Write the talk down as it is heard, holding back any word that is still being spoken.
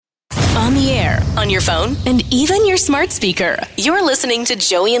On the air, on your phone, and even your smart speaker. You're listening to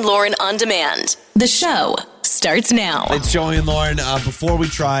Joey and Lauren On Demand. The show starts now. It's Joey and Lauren. Before we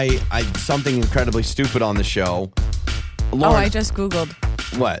try something incredibly stupid on the show, Lauren. I just Googled.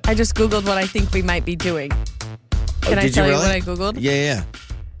 What? I just Googled what I think we might be doing. Can I tell you what I Googled? Yeah.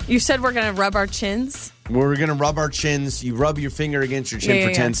 You said we're going to rub our chins? We're going to rub our chins. You rub your finger against your chin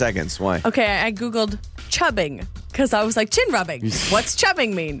for 10 seconds. Why? Okay, I Googled chubbing because I was like, chin rubbing. What's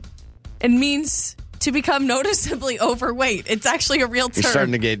chubbing mean? It means to become noticeably overweight. It's actually a real term. You're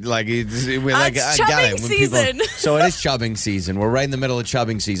starting to get it's chubbing season. So it is chubbing season. We're right in the middle of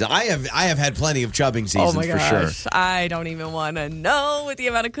chubbing season. I have had plenty of chubbing seasons for sure. I don't even want to know what the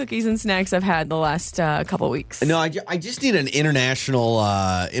amount of cookies and snacks I've had the last couple weeks. No, I just need an international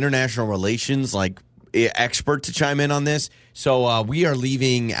relations expert to chime in on this. So we are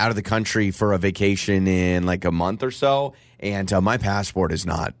leaving out of the country for a vacation in like a month or so, and my passport is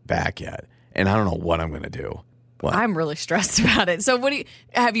not back yet, and I don't know what I'm going to do. What? I'm really stressed about it. So, what do you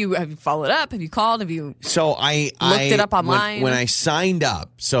have you followed up? Have you called? Have you? So I looked it up online when I signed up.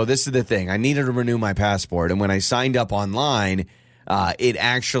 So this is the thing: I needed to renew my passport, and when I signed up online, it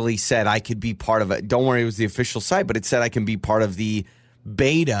actually said I could be part of it. Don't worry, it was the official site, but it said I can be part of the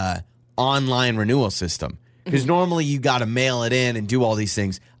beta online renewal system. Because normally you got to mail it in and do all these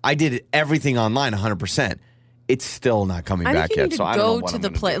things. I did everything online 100%. It's still not coming back yet. So I don't know what I'm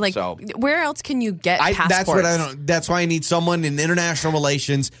going to do. Where else can you get passports? That's what I don't. That's why I need someone in international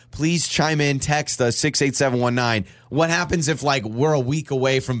relations. Please chime in. Text us 68719. What happens if we're a week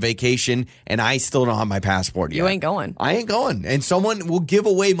away from vacation and I still don't have my passport yet? You ain't going. I ain't going, and someone will give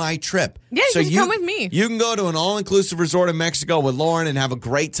away my trip. Yeah, you can come with me. You can go to an all-inclusive resort in Mexico with Lauren and have a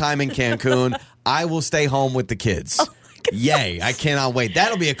great time in Cancun. I will stay home with the kids. Oh, yay! I cannot wait.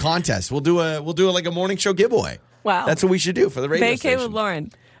 That'll be a contest. We'll do like a morning show giveaway. Wow, that's what we should do for the radio station. Vacay with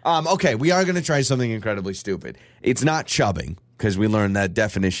Lauren. Okay, we are going to try something incredibly stupid. It's not chubbing, because we learned that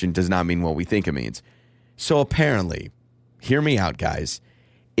definition does not mean what we think it means. So apparently, hear me out, guys.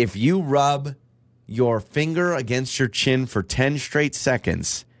 If you rub your finger against your chin for 10 straight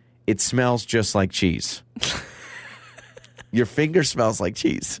seconds, it smells just like cheese. Your finger smells like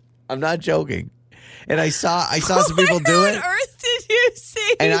cheese. I'm not joking. And I saw some people do it. What on earth did you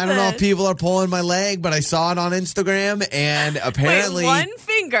see? And I don't know if people are pulling my leg, but I saw it on Instagram, and apparently... Wait, one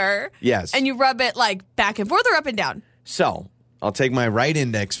finger? Yes. And you rub it back and forth or up and down? So, I'll take my right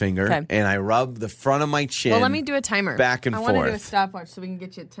index finger, and I rub the front of my chin. Well, let me do a timer. Back and forth. I want to do a stopwatch so we can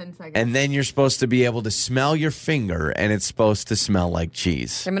get you 10 seconds. And then you're supposed to be able to smell your finger, and it's supposed to smell like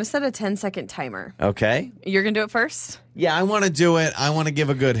cheese. I'm going to set a 10-second timer. Okay. You're going to do it first? Yeah, I want to do it. I want to give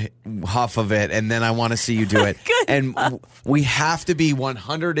a good huff of it, and then I want to see you do it. And we have to be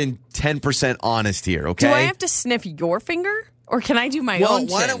 110% honest here, okay? Do I have to sniff your finger, or can I do my own chin?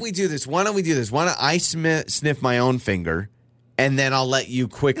 Why don't we do this? Why don't I sniff my own finger, and then I'll let you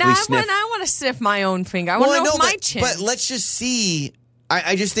quickly sniff. I want to sniff my own finger. I want to know my chin. But let's just see.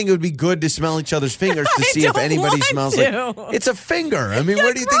 I just think it would be good to smell each other's fingers to see if anybody smells like it's a finger. I mean,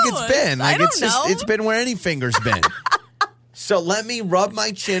 where do you think it's been? I don't know. It's been where any finger's been. So let me rub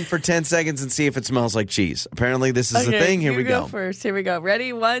my chin for 10 seconds and see if it smells like cheese. Apparently, this is the thing. Here we go. First. Here we go.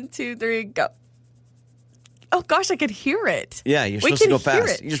 Ready? 1, 2, 3, go. Oh, gosh, I could hear it. Yeah, you're supposed to go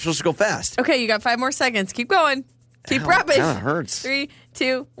fast. You're supposed to go fast. Okay, you got 5 more seconds. Keep going. Keep rubbing. That hurts. 3,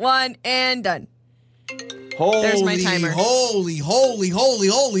 2, 1, and done. Holy, there's my timer. Holy.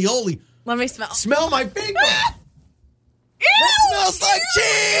 Let me smell. Smell my finger. Ew, it smells like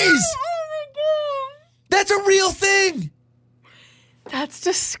cheese. Oh, my God. That's a real thing. That's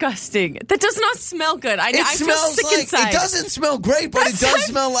disgusting. That does not smell good. I feel sick inside. It doesn't smell great, but it does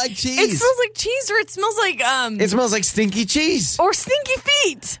smell like cheese. It smells like cheese, or it smells like It smells like stinky cheese. Or stinky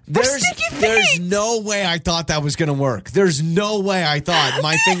feet. There's no way I thought that was going to work. There's no way I thought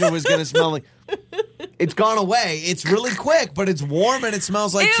my finger was going to smell like. It's gone away. It's really quick, but it's warm and it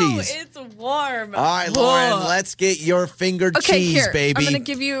smells like cheese. It's warm. All right, Lauren, let's get your finger cheese, baby. I'm going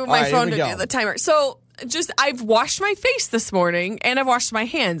to give you my phone to do the timer. So, I've washed my face this morning and I've washed my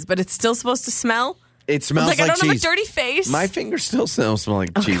hands, but it's still supposed to smell. It smells like cheese. I don't have a dirty face. My fingers still smell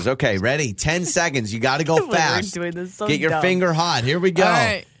like cheese. Okay, ready? 10 seconds. You got to go fast. We're doing this so Get your finger hot. Here we go. All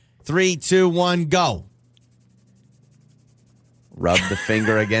right. 3, 2, 1, go. Rub the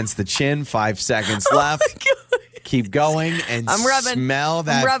finger against the chin. 5 seconds left. Oh, keep going and I'm rubbing. Smell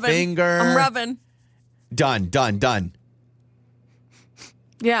that finger. I'm rubbing. Done.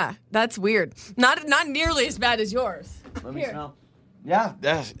 Yeah, that's weird. Not nearly as bad as yours. Let me smell. Yeah.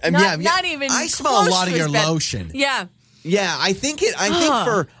 Not even I smell a lot of your lotion. Yeah. Yeah, I think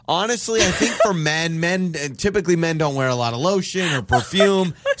for men typically men don't wear a lot of lotion or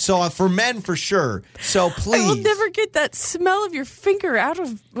perfume. So for men, for sure. So please. I will never get that smell of your finger out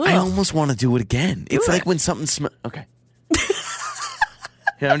of. Ugh. I almost want to do it again. It's like when something smells. Okay.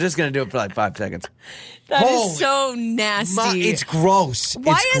 Yeah, I'm just going to do it for like 5 seconds. That is so nasty. It's gross.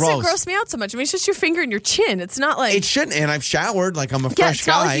 Why does it gross me out so much? I mean, it's just your finger and your chin. It's not like... It shouldn't, and I've showered like I'm a fresh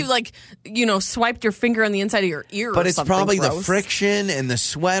guy. It's not like you, swiped your finger on the inside of your ear but or it's something probably gross. the friction and the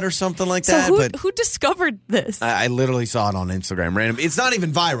sweat or something like so that. Who discovered this? I literally saw it on Instagram. Random. It's not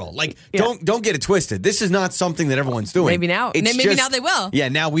even viral. Like, don't get it twisted. This is not something that everyone's doing. Maybe now. Maybe now they will. Yeah,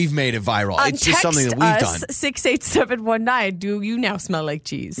 now we've made it viral. It's just something that we've done. 68719. Do you now smell like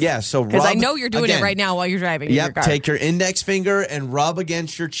cheese? Yeah, so because I know you're doing it right now while you're driving. In your car. Take your index finger and rub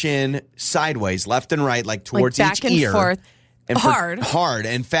against your chin sideways, left and right, like towards back each and ear. Forth. And hard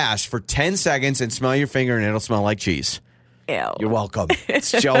and fast for 10 seconds and smell your finger and it'll smell like cheese. Ew. You're welcome.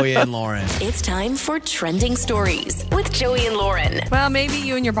 It's Joey and Lauren. It's time for Trending Stories with Joey and Lauren. Well, maybe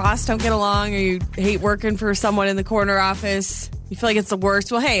you and your boss don't get along or you hate working for someone in the corner office. You feel like it's the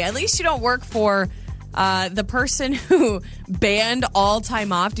worst. Well, hey, at least you don't work for the person who banned all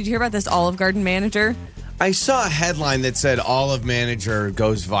time off. Did you hear about this Olive Garden manager? I saw a headline that said Olive Manager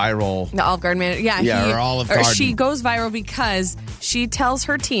goes viral. The Olive Garden manager. Or Olive Garden. She goes viral because she tells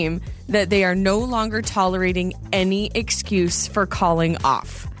her team that they are no longer tolerating any excuse for calling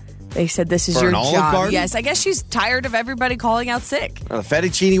off. They said this is for your an job. Olive Garden? Yes, I guess she's tired of everybody calling out sick. The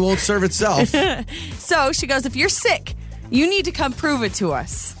fettuccine won't serve itself. So she goes, if you're sick, you need to come prove it to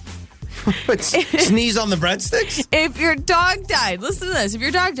us. Sneeze on the breadsticks? If your dog died, listen to this. If your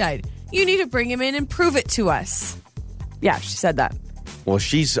dog died, you need to bring him in and prove it to us. Yeah, she said that. Well,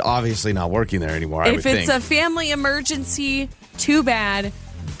 she's obviously not working there anymore, If it's a family emergency, too bad.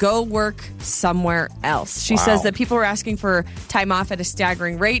 Go work somewhere else. She says that people are asking for time off at a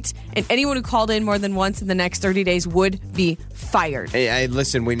staggering rate, and anyone who called in more than once in the next 30 days would be fired. Hey,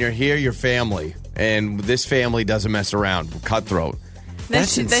 listen, when you're here, you're family, and this family doesn't mess around. Cutthroat.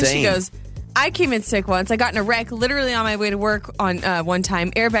 That's insane. Then she goes, I came in sick once. I got in a wreck literally on my way to work on one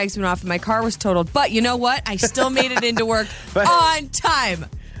time. Airbags went off and my car was totaled. But you know what? I still made it into work on time.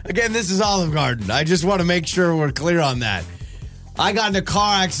 Again, this is Olive Garden. I just want to make sure we're clear on that. I got in a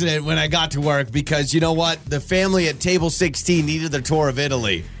car accident when I got to work because, you know what? The family at Table 16 needed their tour of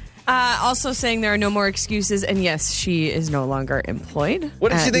Italy. Also saying there are no more excuses. And yes, she is no longer employed.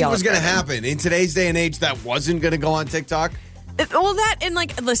 What did you think was going to happen? In today's day and age, that wasn't going to go on TikTok? Well, that and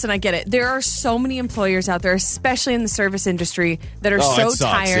listen, I get it. There are so many employers out there, especially in the service industry, that are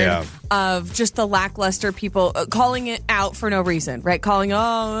tired of just the lackluster people calling it out for no reason, right? Calling,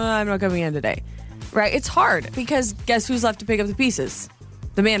 I'm not coming in today, right? It's hard because guess who's left to pick up the pieces?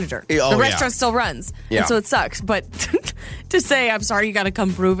 The manager. The restaurant still runs, and so it sucks. But to say, I'm sorry, you got to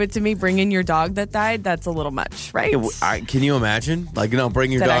come prove it to me, bring in your dog that died, that's a little much, right? Can you imagine? Like,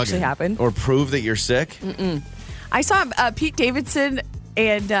 bring your dog actually in. Happened? Or prove that you're sick? Mm-mm. I saw Pete Davidson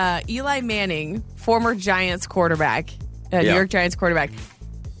and Eli Manning, former Giants quarterback, New York Giants quarterback.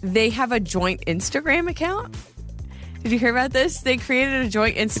 They have a joint Instagram account. Did you hear about this? They created a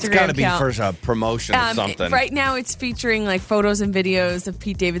joint Instagram account. It's got to be for a promotion of something. Right now, it's featuring like photos and videos of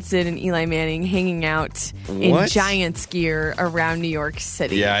Pete Davidson and Eli Manning hanging out in Giants gear around New York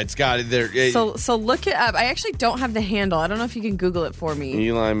City. Yeah, it's got it there. So look it up. I actually don't have the handle. I don't know if you can Google it for me.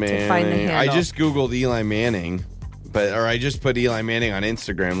 Eli Manning. To find the handle. I just Googled Eli Manning, or I just put Eli Manning on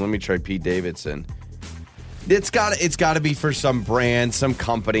Instagram. Let me try Pete Davidson. It's got to be for some brand, some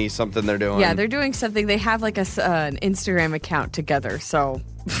company, something they're doing. Yeah, they're doing something. They have like an Instagram account together, so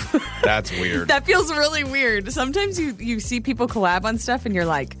that's weird. That feels really weird. Sometimes you see people collab on stuff and you're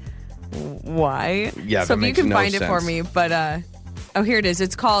like, why? Yeah, so that if you can find sense. it for me, but here it is.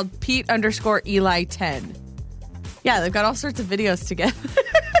 It's called Pete_Eli10. Yeah, they've got all sorts of videos together.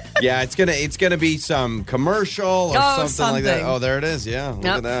 Yeah, it's gonna be some commercial or something like that. Oh, there it is. Yeah, look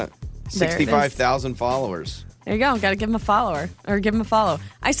at that. 65,000 followers. There you go. Got to give him a follower or give him a follow.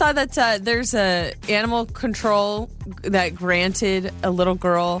 I saw that there's a animal control that granted a little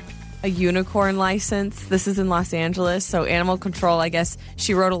girl a unicorn license. This is in Los Angeles. So animal control, I guess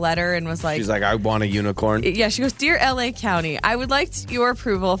she wrote a letter and was like... She's like, I want a unicorn. Yeah, she goes, Dear LA County, I would like your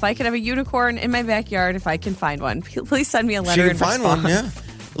approval if I could have a unicorn in my backyard if I can find one. Please send me a letter. She can find one, yeah.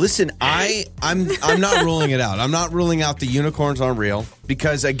 Listen, I'm not ruling it out. I'm not ruling out the unicorns aren't real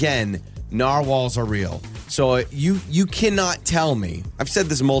because, again, narwhals are real. So you cannot tell me. I've said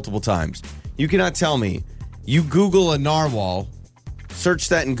this multiple times. You cannot tell me. You Google a narwhal, search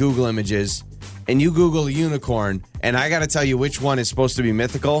that in Google Images, and you Google a unicorn, and I got to tell you which one is supposed to be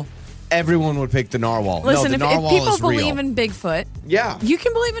mythical. everyone would pick the narwhal. Listen, no, the if narwhal people is real. believe in Bigfoot, yeah, you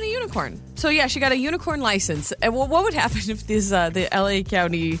can believe in a unicorn. So yeah, she got a unicorn license. And what would happen if the LA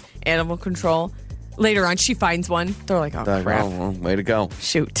County Animal Control later on she finds one? They're like, oh crap, well, way to go!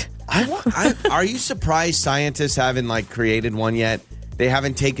 Shoot. Are you surprised scientists haven't created one yet? They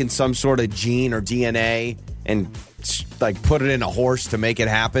haven't taken some sort of gene or DNA and put it in a horse to make it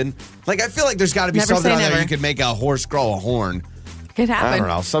happen. I feel like there's got to be something out there you could make a horse grow a horn. Could happen. I don't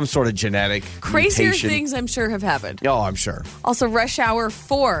know, some sort of genetic crazier mutation. things I'm sure have happened. Oh, I'm sure. Also, Rush Hour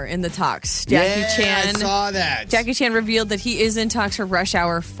 4 in the talks. Jackie Chan. I saw that. Jackie Chan revealed that he is in talks for Rush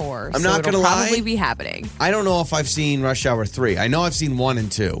Hour 4. I'm not going to lie. It'll probably be happening. I don't know if I've seen Rush Hour 3. I know I've seen 1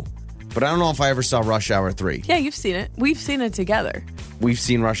 and 2, but I don't know if I ever saw Rush Hour 3. Yeah, you've seen it. We've seen it together. We've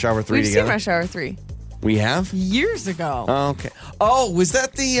seen Rush Hour 3 We've together? seen Rush Hour 3. We have? Years ago. Oh, okay. Oh, was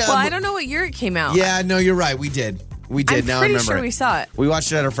that the... well, I don't know what year it came out. Yeah, no, you're right. We did. We did. Now I remember. I'm pretty sure we saw it. We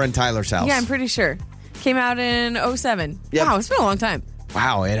watched it at our friend Tyler's house. Yeah, I'm pretty sure. Came out in 2007. Yep. Wow, it's been a long time.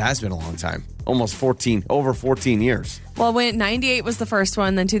 Wow, it has been a long time. Almost over 14 years. Well, 98 was the first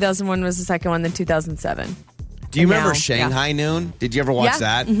one, then 2001 was the second one, then 2007. Do you remember Shanghai Noon? Did you ever watch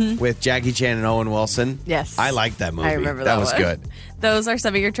that with Jackie Chan and Owen Wilson? Yes. I liked that movie. I remember that was good. Those are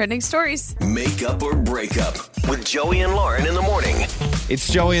some of your trending stories. Makeup or breakup with Joey and Lauren in the morning. It's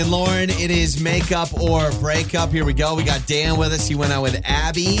Joey and Lauren. It is makeup or breakup. Here we go. We got Dan with us. He went out with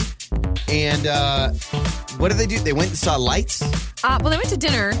Abby. And what did they do? They went and saw lights? Well, they went to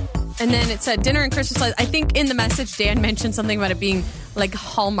dinner. And then it said dinner and Christmas lights. I think in the message, Dan mentioned something about it being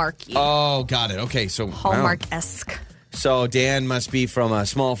Hallmarky. Oh, got it. Okay, so Hallmark-esque. So Dan must be from a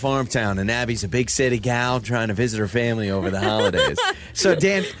small farm town, and Abby's a big city gal trying to visit her family over the holidays. So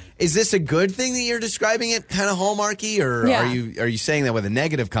Dan, is this a good thing that you're describing it kind of Hallmarky, or are you saying that with a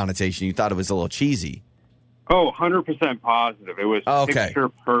negative connotation? You thought it was a little cheesy? Oh, 100% positive. It was picture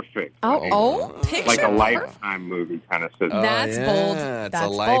perfect. Picture like a Lifetime movie kind of system. That's bold. It's That's a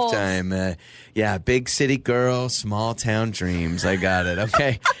Lifetime. Big city girl, small town dreams. I got it.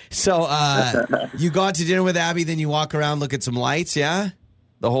 Okay. So you go out to dinner with Abby, then you walk around, look at some lights, yeah?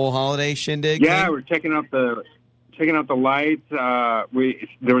 The whole holiday shindig? Yeah, we're checking out the lights.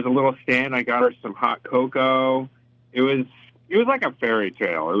 There was a little stand. I got her some hot cocoa. It was like a fairy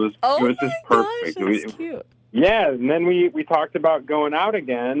tale. It was just perfect. Gosh, that's cute. Yeah, and then we talked about going out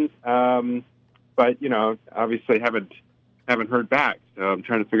again, but obviously haven't heard back. So I'm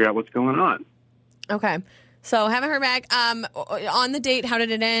trying to figure out what's going on. Okay, so haven't heard back. On the date, how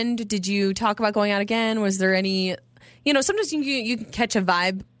did it end? Did you talk about going out again? Was there any? Sometimes you can catch a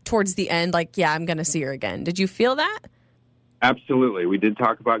vibe towards the end, I'm going to see her again. Did you feel that? Absolutely, we did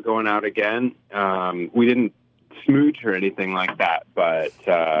talk about going out again. We didn't smooch or anything like that, but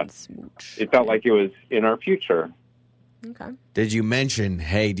it felt like it was in our future. Okay. Did you mention,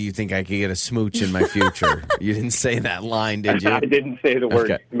 hey, do you think I could get a smooch in my future? You didn't say that line, did you? I didn't say the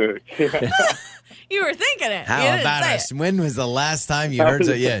word smooch. You were thinking it. How about when was the last time you heard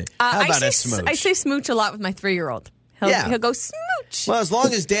it? Yeah. How about a smooch? I say smooch a lot with my 3-year-old. He'll go smooch. Well, as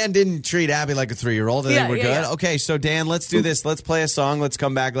long as Dan didn't treat Abby like a 3-year-old, I think we're good. Yeah. Okay, so Dan, let's do this. Let's play a song. Let's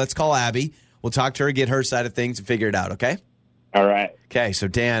come back. Let's call Abby. We'll talk to her, get her side of things, and figure it out, okay? All right. Okay, so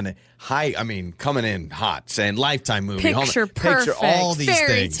Dan, coming in hot, saying Lifetime movie. Picture perfect. All these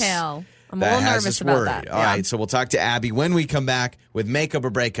fairy things. tale. I'm a little nervous about that. All right, so we'll talk to Abby when we come back with Makeup or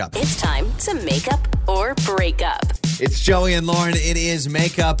Breakup. It's time to make up or break up. It's Joey and Lauren. It is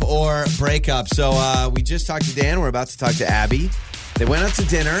Makeup or Breakup. So we just talked to Dan. We're about to talk to Abby. They went out to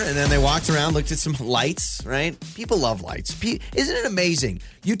dinner, and then they walked around, looked at some lights, right? People love lights. Isn't it amazing?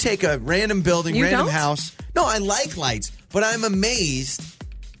 You take a random building, random house. No, I like lights, but I'm amazed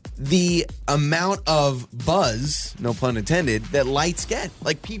the amount of buzz, no pun intended, that lights get.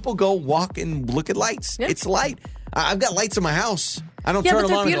 People go walk and look at lights. Yeah. It's light. I've got lights in my house. I don't turn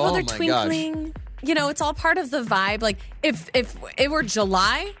them on and go, oh my twinkling. Gosh. It's all part of the vibe. If it were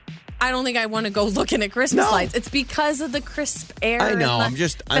July, I don't think I want to go looking at Christmas lights. It's because of the crisp air. I know. And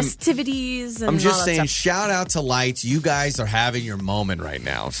festivities. I'm just saying, shout out to lights. You guys are having your moment right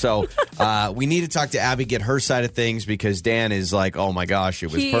now. So we need to talk to Abby, get her side of things, because Dan is like, oh my gosh,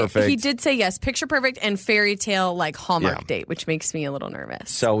 it was perfect. He did say yes, picture perfect and fairy tale Hallmark date, which makes me a little nervous.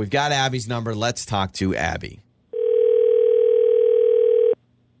 So we've got Abby's number. Let's talk to Abby.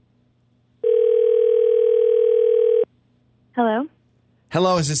 Hello?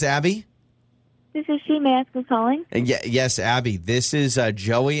 Hello, is this Abby? This is she. May I ask who's calling? Yes, Abby. This is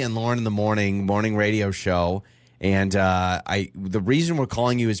Joey and Lauren in the morning radio show. And the reason we're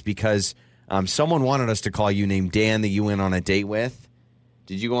calling you is because someone wanted us to call you named Dan that you went on a date with.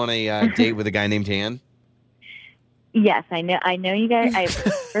 Did you go on a date with a guy named Dan? Yes, I know. I know you guys.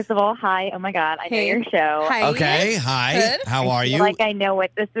 First of all, hi. Oh my God, I know your show. Hi. Okay, hi. Good. How are you? Like I know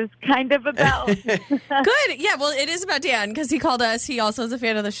what this is kind of about. Good. Yeah, well, it is about Dan because he called us. He also is a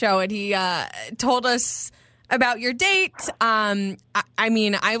fan of the show, and he told us about your date. I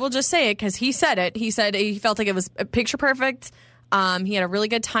mean, I will just say it because he said it. He said he felt like it was picture perfect. He had a really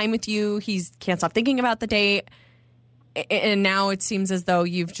good time with you. He can't stop thinking about the date. And now it seems as though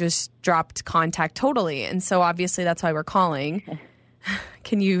you've just dropped contact totally. And so obviously that's why we're calling.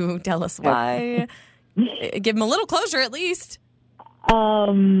 Can you tell us why? Give him a little closure at least.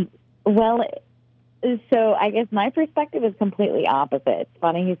 Well, so I guess my perspective is completely opposite. It's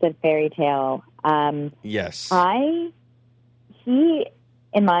funny you said fairy tale. Yes. He,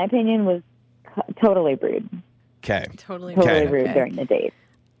 in my opinion, was totally rude. Okay. Totally rude during the date.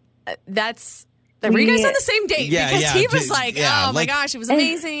 Were you guys on the same date? Yeah, because yeah. he was like, oh my gosh, it was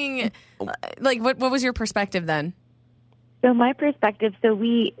amazing. Like, what was your perspective then? So my perspective,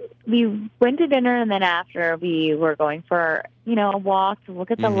 we went to dinner, and then after we were going for, a walk to look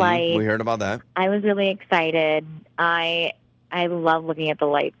at the lights. We heard about that. I was really excited. I love looking at the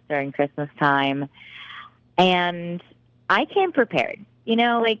lights during Christmas time. And I came prepared.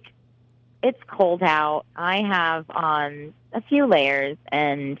 It's cold out. I have on a few layers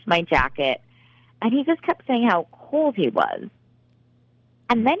and my jacket. And he just kept saying how cold he was.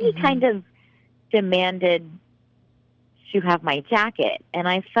 And then he kind of demanded to have my jacket. And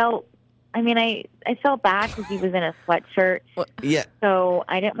I felt bad because he was in a sweatshirt. Yeah. So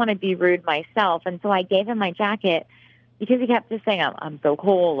I didn't want to be rude myself. And so I gave him my jacket because he kept just saying, I'm so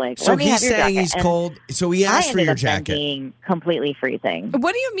cold. Like, so let me have your he's saying jacket. he's cold. So he asked for your I ended up jacket. being completely freezing.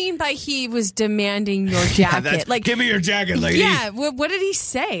 What do you mean by he was demanding your jacket? Give me your jacket, lady. Yeah. What did he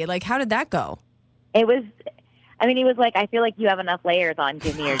say? Like, how did that go? He was like, I feel like you have enough layers on.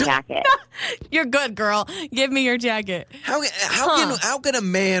 Give me your jacket. You're good, girl. Give me your jacket. How can a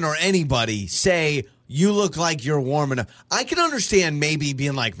man or anybody say you look like you're warm enough? I can understand maybe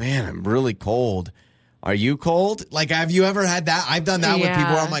being like, man, I'm really cold. Are you cold? Like, have you ever had that? I've done that with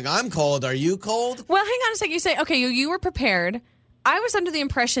people where I'm like, I'm cold. Are you cold? Well, hang on a second. You say, okay, you were prepared. I was under the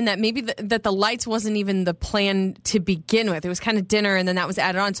impression that maybe that the lights wasn't even the plan to begin with. It was kind of dinner, and then that was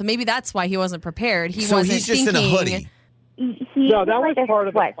added on. So maybe that's why he wasn't prepared. He wasn't he's just thinking, in a hoodie. No, that was part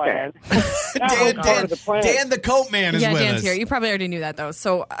of the plan. Dan, the coat man, is with Dan's us. here. You probably already knew that, though.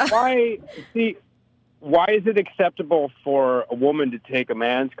 So Why is it acceptable for a woman to take a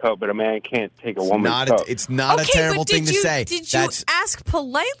man's coat, but a man can't take a woman's coat? It's not a terrible thing to say. Did you ask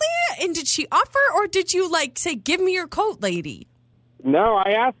politely, and did she offer, or did you say, give me your coat, lady? No,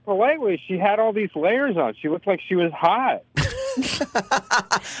 I asked politely. She had all these layers on. She looked like she was hot.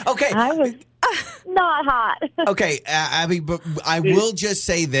 Okay. I was not hot. Okay, Abby, but I will just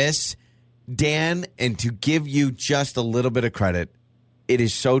say this, Dan, and to give you just a little bit of credit, it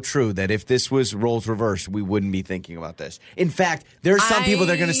is so true that if this was roles reversed, we wouldn't be thinking about this. In fact, there are some people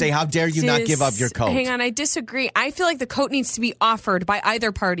that are going to say, how dare you not give up your coat? Hang on, I disagree. I feel like the coat needs to be offered by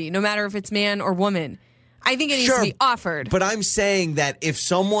either party, no matter if it's man or woman. I think it needs to be offered. But I'm saying that if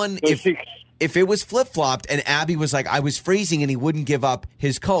it was flip-flopped and Abby was like, I was freezing and he wouldn't give up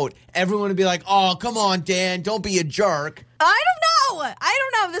his coat, everyone would be like, oh, come on, Dan, don't be a jerk. I don't know.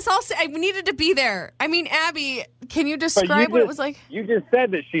 I needed to be there. I mean, Abby, can you describe what it was like? You just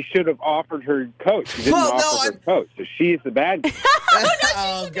said that she should have offered her coat. She didn't offer her coat, so she's the bad guy.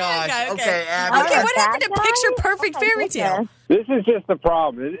 Oh, gosh. Okay, Abby. Okay, what happened to Picture Perfect Fairy Tale? This is just the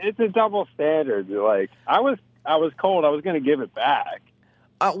problem. It's a double standard. Like, I was cold. I was going to give it back.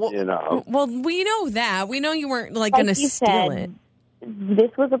 Well, we know that. We know you weren't going to steal it.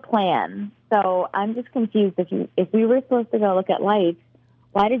 This was a plan. So I'm just confused. If we were supposed to go look at lights,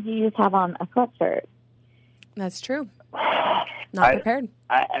 why did you just have on a sweatshirt? That's true. Not prepared.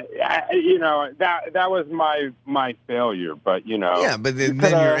 That was my failure. But Yeah, but then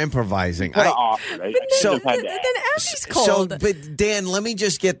you're improvising. Then Abby's cold. But Dan, let me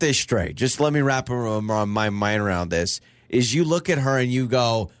just get this straight. Just let me wrap my mind around this. Is you look at her and you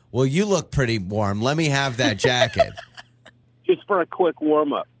go, well, you look pretty warm. Let me have that jacket. Just for a quick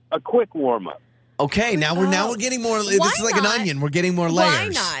warm up. Okay, now we're getting more. This is like an onion. We're getting more layers. Why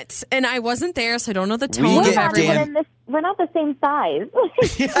not? And I wasn't there, so I don't know the tone of everyone. We're not the same size.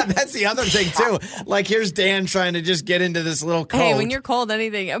 Yeah, that's the other thing too. Like, here's Dan trying to just get into this little coat. Hey, when you're cold,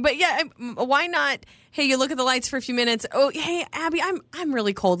 anything. But yeah, why not? Hey, you look at the lights for a few minutes. Oh, hey, Abby, I'm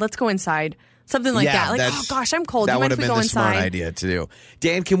really cold. Let's go inside. Something like that. Like, oh gosh, I'm cold. That would you have been the smart idea to do.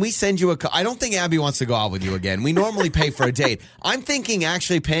 Dan, can we send you I don't think Abby wants to go out with you again. We normally pay for a date. I'm thinking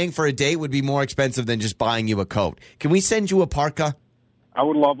actually paying for a date would be more expensive than just buying you a coat. Can we send you a parka? I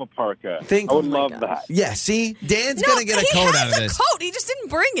would love a parka. I would love that. Yeah, see? Dan's going to get a coat out of this. He has a coat. He just didn't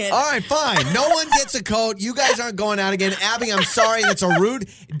bring it. All right, fine. No one gets a coat. You guys aren't going out again. Abby, I'm sorry. That's a rude.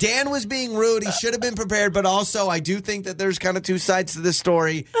 Dan was being rude. He should have been prepared. But also, I do think that there's kind of two sides to this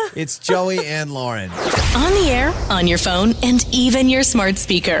story. It's Joey and Lauren. On the air, on your phone, and even your smart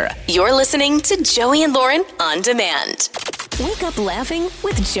speaker. You're listening to Joey and Lauren On Demand. Wake up laughing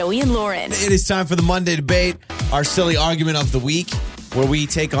with Joey and Lauren. It is time for the Monday Debate, our silly argument of the week, where we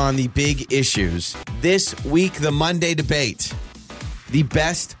take on the big issues. This week, the Monday Debate. The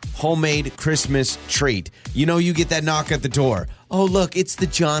best homemade Christmas treat. You know, you get that knock at the door. Oh, look, it's the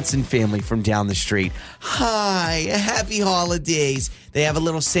Johnson family from down the street. Hi, happy holidays. They have a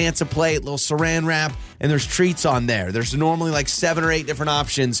little Santa plate, little saran wrap, and there's treats on there. There's normally like 7 or 8 different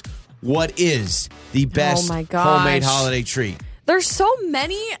options. What is the best homemade holiday treat? There's so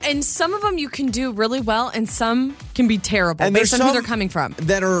many, and some of them you can do really well, and some can be terrible and based on who they're coming from.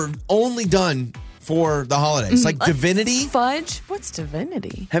 That are only done for the holidays, like Divinity. Fudge? What's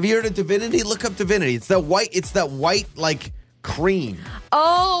Divinity? Have you heard of Divinity? Look up Divinity. It's that white like cream.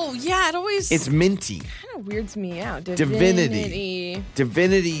 Oh yeah, it's minty. Kind of weirds me out. Divinity.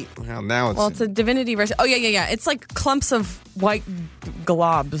 Well, now it's a Divinity version. Oh yeah. It's like clumps of white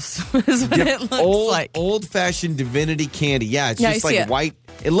globs. Is what it looks like. Old-fashioned Divinity candy. Yeah, it's just like white.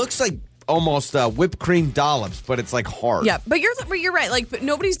 It looks like almost whipped cream dollops, but it's like hard. Yeah, but you're right. But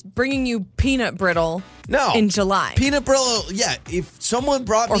nobody's bringing you peanut brittle. In July. Peanut brittle. Yeah, if someone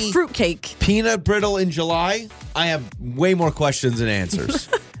brought me fruitcake peanut brittle in July, I have way more questions than answers.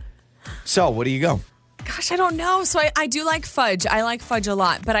 So, what do you go? Gosh, I don't know. So I do like fudge. I like fudge a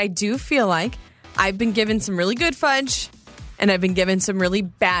lot, but I do feel like I've been given some really good fudge, and I've been given some really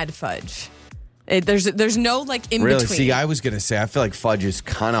bad fudge. There's no like in really? between. See, I was gonna say I feel like fudge is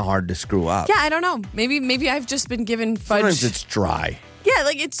kind of hard to screw up. Yeah, I don't know. Maybe I've just been given fudge. Sometimes it's dry. Yeah,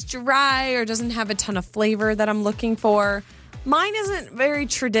 like it's dry or doesn't have a ton of flavor that I'm looking for. Mine isn't very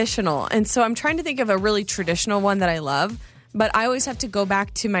traditional, and so I'm trying to think of a really traditional one that I love. But I always have to go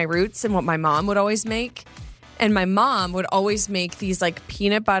back to my roots and what my mom would always make. And my mom would always make these like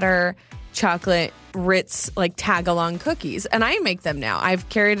peanut butter, chocolate, Ritz like tag-along cookies. And I make them now. I've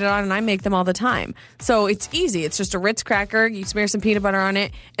carried it on and I make them all the time. So it's easy. It's just a Ritz cracker. You smear some peanut butter on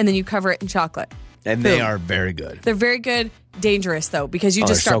it and then you cover it in chocolate. And they are very good. They're very good. Dangerous, though, because you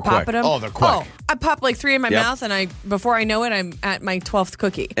just start popping them. Oh, they're quick. Oh, I pop like 3 in my mouth, and before I know it, I'm at my 12th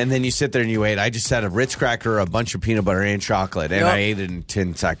cookie. And then you sit there and you ate. I just had a Ritz cracker, a bunch of peanut butter, and chocolate, and I ate it in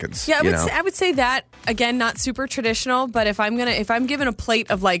 10 seconds. Yeah, I would say that, again, not super traditional, but if I'm given a plate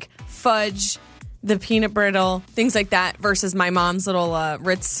of like fudge, the peanut brittle, things like that, versus my mom's little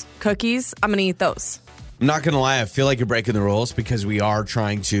Ritz cookies, I'm going to eat those. I'm not going to lie. I feel like you're breaking the rules because we are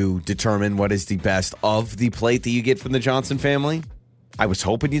trying to determine what is the best of the plate that you get from the Johnson family. I was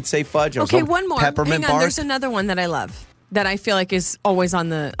hoping you'd say fudge. Okay, one more. Peppermint bark. There's another one that I love that I feel like is always on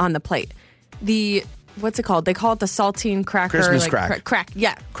the plate. What's it called? They call it the saltine cracker. Christmas crack. Crack,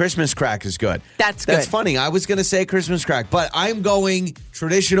 yeah. Christmas crack is good. That's good. That's funny. I was going to say Christmas crack, but I'm going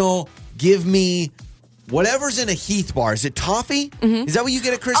traditional. Give me whatever's in a Heath bar. Is it toffee? Mm-hmm. Is that what you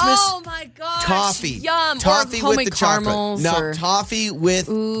get at Christmas? Oh, my gosh. Toffee. Yum. Toffee or with the chocolate. No, toffee with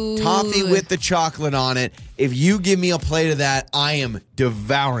the chocolate on it. If you give me a plate of that, I am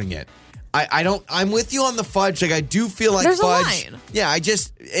devouring it. I'm with you on the fudge. Like, I do feel like there's fudge. A line. Yeah,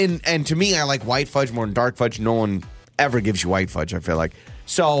 and to me, I like white fudge more than dark fudge. No one ever gives you white fudge, I feel like.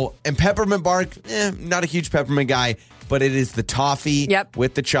 So, and peppermint bark, not a huge peppermint guy. But it is the toffee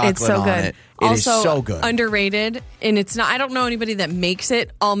with the chocolate on it. It is so good. Underrated, and it's not. I don't know anybody that makes it.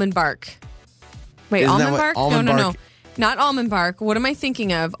 Almond bark. Wait, Isn't almond bark? No. Not almond bark. What am I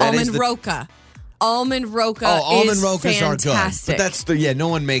thinking of? Almond roca. Almond roca. Oh, almond rocas fantastic. Are good. But that's no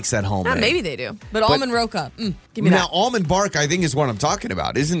one makes that homemade. Maybe they do. But almond roca. Give me that. Now, almond bark, I think, is what I'm talking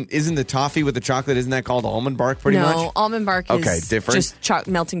about. Isn't the toffee with the chocolate, isn't that called almond bark pretty much? No, almond bark is different. Just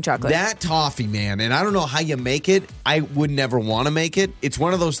melting chocolate. That toffee, man, and I don't know how you make it. I would never want to make it. It's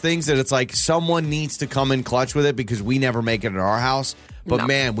one of those things that it's like someone needs to come in clutch with it because we never make it at our house. But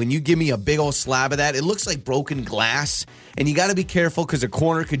man, when you give me a big old slab of that, it looks like broken glass. And you got to be careful because a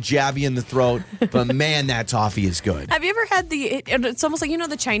corner could jab you in the throat. But man, that toffee is good. Have you ever had it's almost like,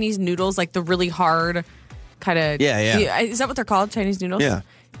 the Chinese noodles, like the really hard kind of. Yeah. Is that what they're called? Chinese noodles? Yeah.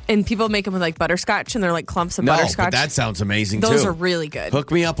 And people make them with like butterscotch and they're like clumps of butterscotch. But that sounds amazing too. Those are really good.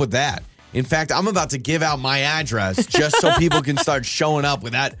 Hook me up with that. In fact, I'm about to give out my address just so people can start showing up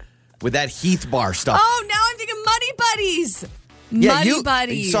with that Heath bar stuff. Oh, now I'm thinking Muddy Buddies. Muddy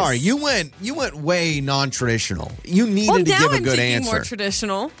Buddies. Sorry, you went way non-traditional. You needed to give a good answer. More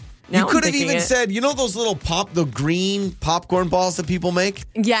traditional. You could have even said, you know those little the green popcorn balls that people make?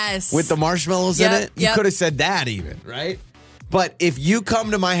 Yes. With the marshmallows in it? You could have said that even, right? But if you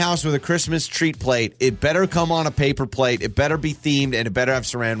come to my house with a Christmas treat plate, it better come on a paper plate. It better be themed, and it better have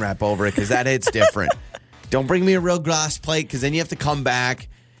saran wrap over it because that hits different. Don't bring me a real glass plate because then you have to come back.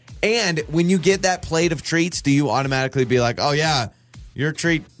 And when you get that plate of treats, do you automatically be like, oh, yeah, your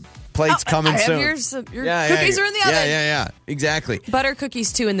treat plate's coming soon? Your cookies are in the oven. Yeah. Exactly. Butter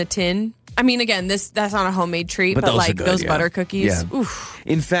cookies, too, in the tin. I mean, again, that's not a homemade treat, but like good, those butter cookies. Yeah. Oof.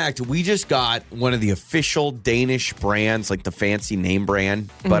 In fact, we just got one of the official Danish brands, like the fancy name brand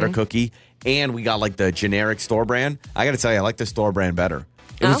butter cookie, and we got like the generic store brand. I got to tell you, I like the store brand better.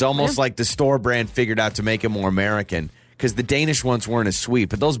 It was almost like the store brand figured out to make it more American because the Danish ones weren't as sweet,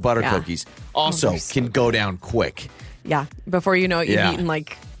 but those butter cookies also can go down quick. Yeah, before you know it, you've eaten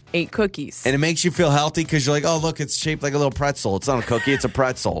like 8 cookies. And it makes you feel healthy because you're like, oh, look, it's shaped like a little pretzel. It's not a cookie, it's a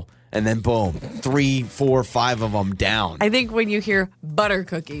pretzel. And then boom, 3, 4, 5 of them down. I think when you hear butter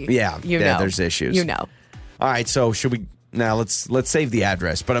cookie, you know. There's issues. You know. All right, so should we now let's save the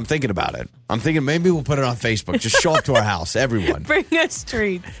address, but I'm thinking about it. I'm thinking maybe we'll put it on Facebook. Just show up to our house, everyone. Bring us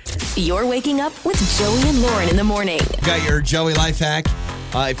treats. You're waking up with Joey and Lauren in the morning. Got your Joey life hack.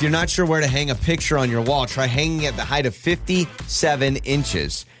 If you're not sure where to hang a picture on your wall, try hanging at the height of 57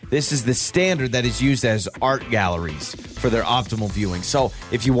 inches. This is the standard that is used as art galleries for their optimal viewing. So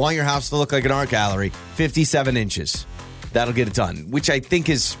if you want your house to look like an art gallery, 57 inches. That'll get it done, which I think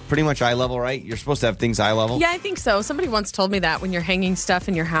is pretty much eye level, right? You're supposed to have things eye level. Yeah, I think so. Somebody once told me that when you're hanging stuff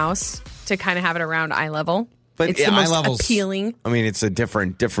in your house to kind of have it around eye level. But it's the most appealing. I mean, it's a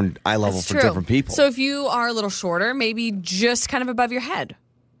different eye level for different people. So if you are a little shorter, maybe just kind of above your head.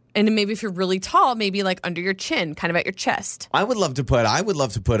 And maybe if you're really tall, maybe like under your chin, kind of at your chest. I would love to put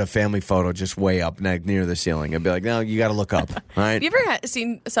a family photo just way up near the ceiling. I'd be like, no, you got to look up. All right. Have you ever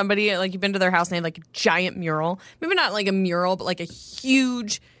seen somebody, like you've been to their house and they have like a giant mural? Maybe not like a mural, but like a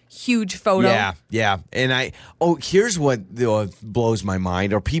huge photo. Yeah. And here's what blows my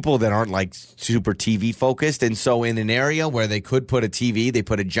mind are people that aren't like super TV focused. And so in an area where they could put a TV, they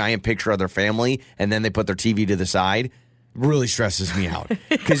put a giant picture of their family and then they put their TV to the side. Really stresses me out.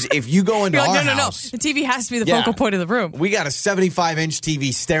 Because if you go into our house... No. The TV has to be the focal point of the room. We got a 75-inch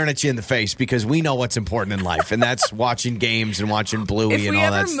TV staring at you in the face because we know what's important in life, and that's watching games and watching Bluey and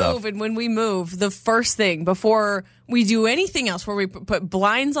all that stuff. If we ever move, and when we move, the first thing, before we do anything else, where we put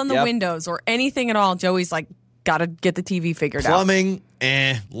blinds on the windows or anything at all, Joey's like, got to get the TV figured out. Plumbing,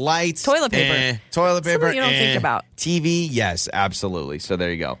 lights, toilet paper. Something you don't think about. TV, yes, absolutely. So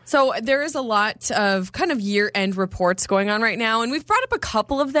there you go. So there is a lot of kind of year-end reports going on right now, and we've brought up a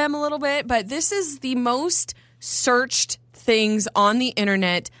couple of them a little bit, but this is the most searched things on the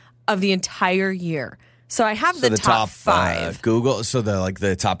internet of the entire year. So I have the top 5. Google. So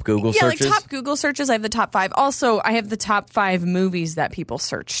the top Google searches? Yeah, like top Google searches. I have the top 5. Also, I have the top 5 movies that people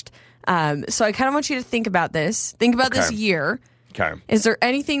searched. So I kind of want you to think about this. Think about this year. Okay. Is there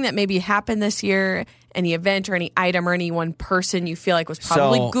anything that maybe happened this year, any event or any item or any one person you feel like was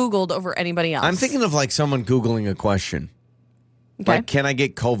probably Googled over anybody else? I'm thinking of like someone Googling a question. Okay. Like, can I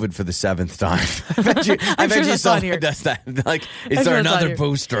get COVID for the 7th time? I bet you someone does that. Like, is there another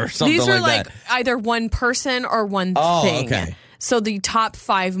booster or something like that? These are like either one person or one thing. Okay. So the top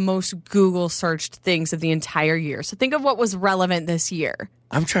 5 most Google searched things of the entire year. So think of what was relevant this year.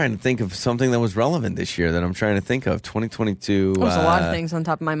 I'm trying to think of something that was relevant this year that I'm trying to think of. 2022. There's a lot of things on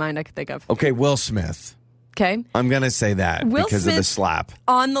top of my mind I could think of. Okay, Will Smith. Okay. I'm going to say that because of the slap.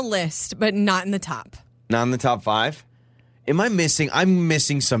 On the list, but not in the top. Not in the top 5? I'm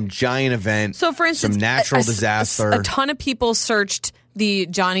missing some giant event. So, for instance, some natural disaster. A ton of people searched the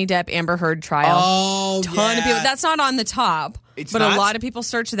Johnny Depp Amber Heard trial. Oh, ton of people. That's not on the top. It's but not? A lot of people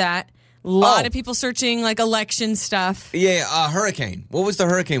searched that. A lot of people searching like election stuff. Yeah, hurricane. What was the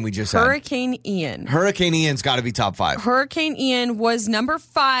hurricane we just had? Hurricane Ian. Hurricane Ian's got to be top 5. Hurricane Ian was number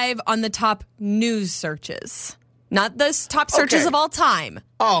 5 on the top news searches. Not the top searches of all time.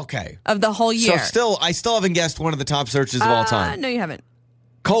 Oh, okay. Of the whole year. So I still haven't guessed one of the top searches of all time. No, you haven't.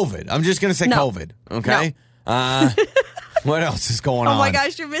 COVID. I'm just going to say COVID. Okay. No. What else is going on? Oh my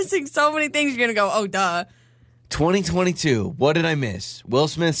gosh, you're missing so many things. You're going to go, oh, duh. 2022. What did I miss? Will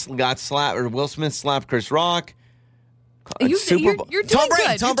Smith slapped Chris Rock. You're doing Tom Brady.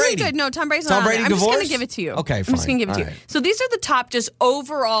 good. Tom Brady. Doing good. No, Tom Brady's Tom not Brady on it. I'm divorce? just going to give it to you. Okay, fine. I'm just going to give it to you. Right. So these are the top just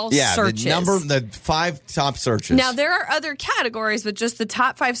overall searches. The 5 top searches. Now, there are other categories, but just the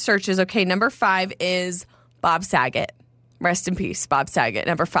top 5 searches. Okay, number 5 is Bob Saget. Rest in peace, Bob Saget.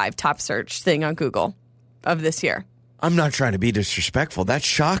 Number 5 top search thing on Google of this year. I'm not trying to be disrespectful. That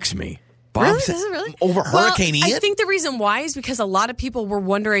shocks me. Bob Does it really? Over Hurricane Ian? I think the reason why is because a lot of people were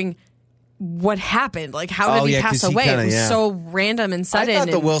wondering what happened. Like, how did he pass away? It was so random and sudden. I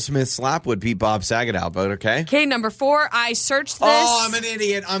thought the Will Smith slap would beat Bob Saget, but okay. Okay, number 4, I searched this. Oh, I'm an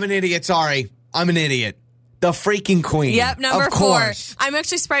idiot. Sorry. I'm an idiot. The freaking queen. Yep, number of 4. Course. I'm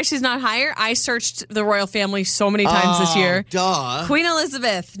actually surprised she's not higher. I searched the royal family so many times this year. Duh. Queen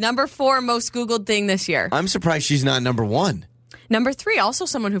Elizabeth, number 4 most Googled thing this year. I'm surprised she's not number 1. Number 3, also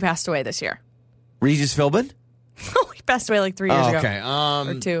someone who passed away this year. Regis Philbin? Oh, he passed away like 3 years ago. Okay.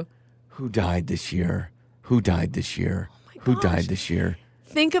 Or 2. Who died this year? Who died this year?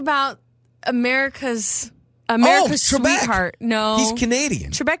 Think about America's Trebek. sweetheart. No. He's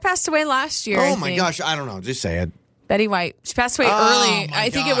Canadian. Trebek passed away last year. Oh, my gosh. I don't know. Just say it. Betty White. She passed away early. I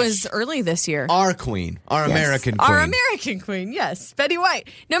think it was early this year. Our queen. Our American queen. Our American queen, yes. Betty White.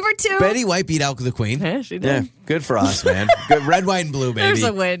 Number 2. Betty White beat out the queen. Yeah, she did. Yeah, good for us, man. Good. Red, white, and blue, baby. There's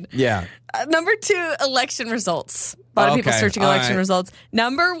a win. Yeah. Number 2, election results. A lot of people searching election results.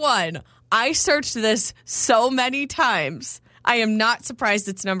 Number 1, I searched this so many times. I am not surprised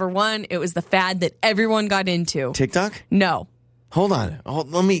it's number 1. It was the fad that everyone got into. TikTok? No. Hold on.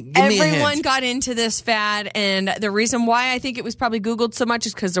 Give me a Everyone hint. got into this fad, and the reason why I think it was probably Googled so much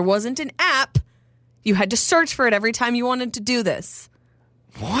is because there wasn't an app. You had to search for it every time you wanted to do this.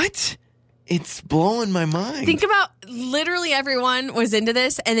 What? It's blowing my mind. Think about literally everyone was into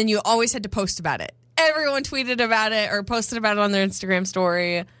this, and then you always had to post about it. Everyone tweeted about it or posted about it on their Instagram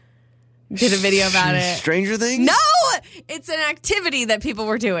story, did a video about it. Stranger Things? No! It's an activity that people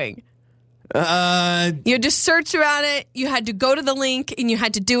were doing. You had to search about it, you had to go to the link, and you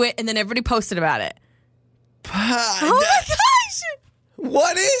had to do it, and then everybody posted about it. Oh my gosh!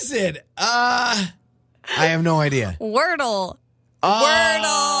 What is it? I have no idea. Wordle.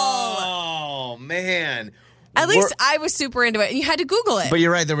 Oh, man. At least I was super into it, and you had to Google it. But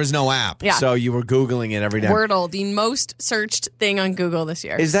you're right, there was no app. Yeah. So you were Googling it every day. Wordle, the most searched thing on Google this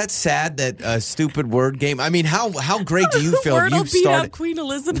year. Is that sad that a stupid word game? I mean, how great do you feel? Wordle beat out Queen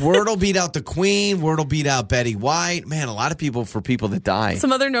Elizabeth. Wordle beat out the Queen. Wordle beat out Betty White. Man, a lot of people that die.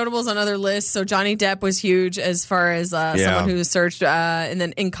 Some other notables on other lists. So Johnny Depp was huge as far as someone who was searched. And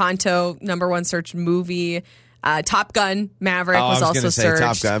then Encanto, number 1 searched movie. Top Gun, Maverick was also searched.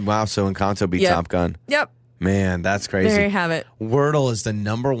 Top Gun. Wow, so Encanto beat Top Gun. Yep. Man, that's crazy. There you have it. Wordle is the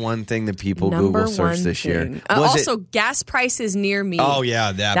number 1 thing that people Google search this year. Also, gas prices near me. Oh,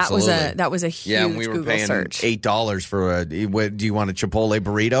 yeah, absolutely. That was a huge we were Google paying search. $8 for do you want a Chipotle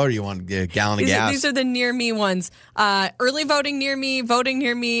burrito or do you want a gallon of gas? These are the near me ones. Early voting near me,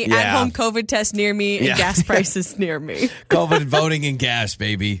 at-home COVID test near me, and gas prices near me. COVID, voting, and gas,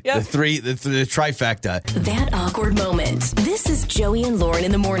 baby. Yep. The trifecta. That awkward moment. This is Joey and Lauren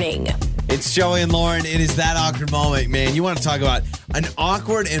in the morning. It's Joey and Lauren. It is that awkward moment, man. You want to talk about an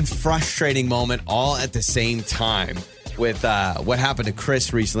awkward and frustrating moment all at the same time with what happened to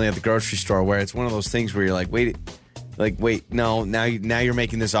Chris recently at the grocery store, where it's one of those things where you're like, wait, no, now you're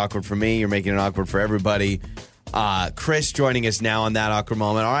making this awkward for me. You're making it awkward for everybody. Chris joining us now on that awkward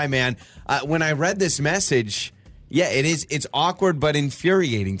moment. All right, man. When I read this message, it's awkward but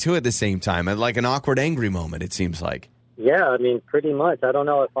infuriating too at the same time. Like an awkward, angry moment, it seems like. Yeah, I mean, pretty much. I don't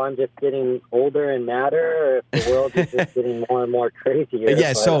know if I'm just getting older and madder or if the world is just getting more and more crazier.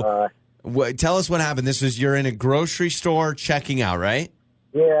 Yeah, so tell us what happened. You're in a grocery store checking out, right?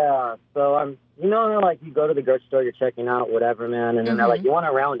 Yeah, so I'm, like you go to the grocery store, you're checking out, whatever, man, and then they're like, you want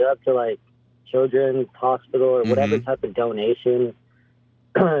to round up to like children's hospital or whatever type of donation.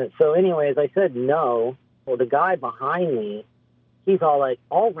 So anyways, I said no. Well, the guy behind me, he's all like,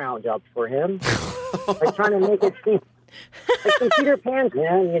 I'll round up for him. Like trying to make it seem like some Peter Pan's,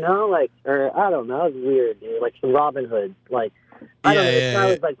 man, or I don't know, it's weird, dude. Like some Robin Hood. Like, I don't know, this guy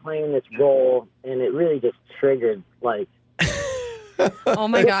was like playing this role, and it really just triggered, like, oh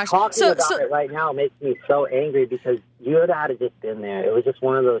my gosh. Talking about it right now makes me so angry because you would have just been there. It was just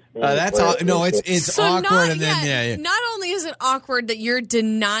one of those things. It's awkward. Not only is it awkward that you're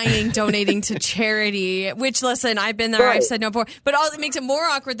denying donating to charity, which, listen, I've been there, I've said no before, but it makes it more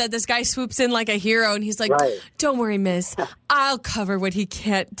awkward that this guy swoops in like a hero and he's like, don't worry, miss, I'll cover what he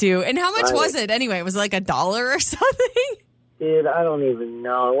can't do. And how much was it anyway? Was it like $1 or something? Dude, I don't even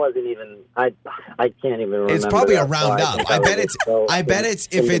know. It wasn't even. I can't even remember. It's probably a round up. I bet it's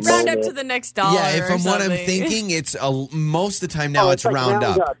if it's round up to the next dollar. Yeah, from what I'm thinking, it's most of the time now it's like round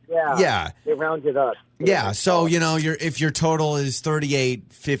up. Yeah, they round it up. Yeah, so if your total is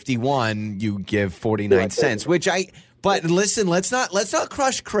 $38.51, you give 49 cents. But listen, let's not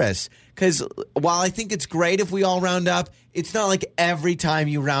crush Chris Because while I think it's great if we all round up, it's not like every time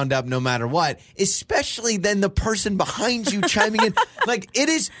you round up no matter what, especially then the person behind you chiming in. Like,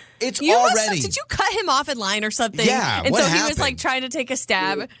 it's already. Did you cut him off in line or something? Yeah, and what so happened? he was like trying to take a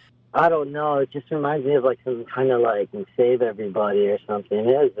stab. I don't know. It just reminds me of like some kind of like save everybody or something. It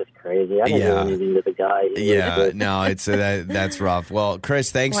was just crazy. I didn't do anything to the guy. No, it's that's rough. Well,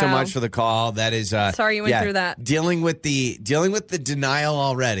 Chris, thanks so much for the call. That is sorry you went through that. Dealing with the denial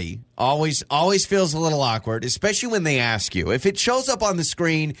already always feels a little awkward, especially when they ask you. If it shows up on the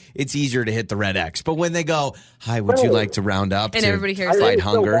screen, it's easier to hit the red X. But when they go, "Hi, would you like to round up?" and everybody hears fight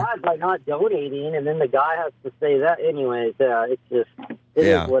hunger. So bad by not donating, and then the guy has to say that anyways. It's just. It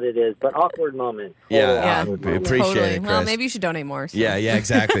is what it is, but awkward moment. Appreciate it, Chris. Well, maybe you should donate more. So. Yeah,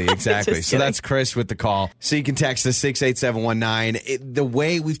 exactly. So that's Chris with the call. So you can text us 68719. The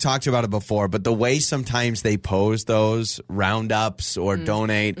way we've talked about it before, but the way sometimes they pose those roundups or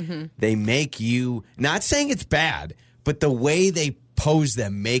donate, they make you, not saying it's bad, but the way they pose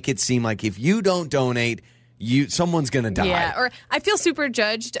them make it seem like if you don't donate, someone's going to die. Yeah, or I feel super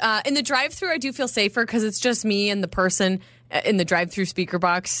judged. In the drive-thru, I do feel safer because it's just me and the person in the drive-thru speaker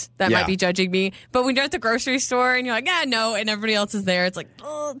box that might be judging me. But when you're at the grocery store and you're like, no, and everybody else is there, it's like,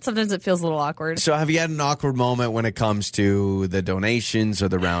 sometimes it feels a little awkward. So have you had an awkward moment when it comes to the donations or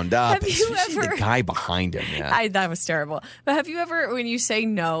the roundup? Have you Especially ever? The guy behind him, That was terrible. But have you ever, when you say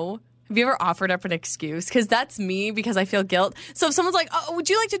no, have you ever offered up an excuse? Because that's me, because I feel guilt. So if someone's like, would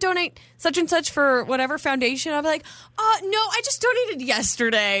you like to donate such and such for whatever foundation? I'll be like, no, I just donated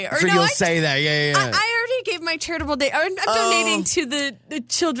yesterday. Or so no, you'll say that, yeah. I already gave my charitable day. I'm donating to the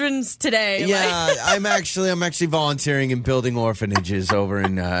children's today. Yeah, I'm actually volunteering and building orphanages over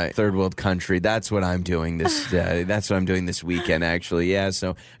in third world country. That's what I'm doing this weekend, actually. Yeah,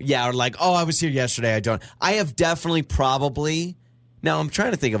 so, or like, I was here yesterday. I have definitely probably... Now, I'm trying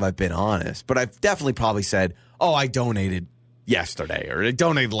to think if I've been honest, but I've definitely probably said, I donated yesterday or I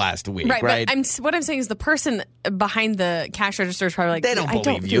donated last week, right? But what I'm saying is the person behind the cash register is probably like, they don't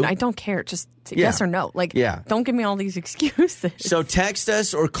believe you. Dude, I don't care. Just yes or no. Like, don't give me all these excuses. So text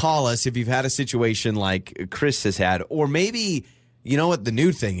us or call us if you've had a situation like Chris has had, or maybe... You know what the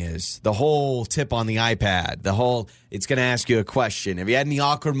new thing is? The whole tip on the iPad. It's going to ask you a question. Have you had any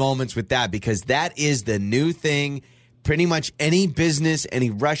awkward moments with that? Because that is the new thing. Pretty much any business, any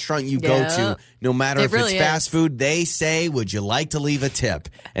restaurant you go to, no matter if it's fast food, they say, would you like to leave a tip?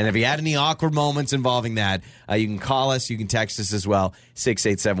 And if you had any awkward moments involving that, you can call us. You can text us as well,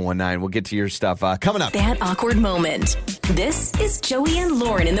 68719. We'll get to your stuff coming up. That awkward moment. This is Joey and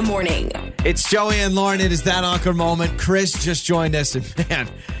Lauren in the morning. It's Joey and Lauren. It is that awkward moment. Chris just joined us, and man,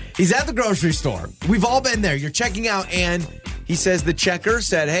 he's at the grocery store. We've all been there. You're checking out, and he says the checker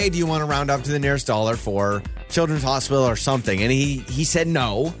said, hey, do you want to round up to the nearest dollar for Children's Hospital or something? And he said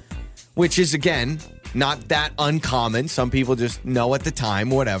no, which is, again, not that uncommon. Some people just know at the time,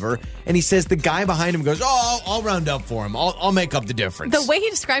 whatever. And he says the guy behind him goes, I'll round up for him. I'll make up the difference. The way he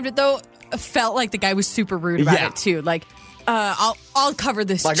described it, though, felt like the guy was super rude about it, too. Like, I'll cover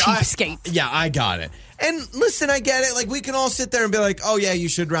this cheapskate. I got it. And listen, I get it. Like, we can all sit there and be like, you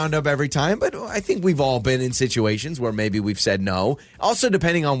should round up every time. But I think we've all been in situations where maybe we've said no. Also,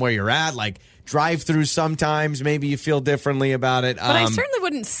 depending on where you're at, like drive-through sometimes, maybe you feel differently about it. But I certainly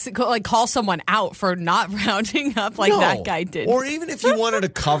wouldn't call someone out for not rounding up like that guy did. Or even if you wanted to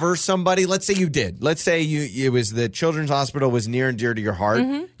cover somebody, let's say you did. Let's say it was the Children's Hospital was near and dear to your heart.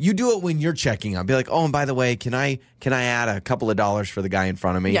 Mm-hmm. You do it when you're checking out. Be like, and by the way, can I add a couple of dollars for the guy in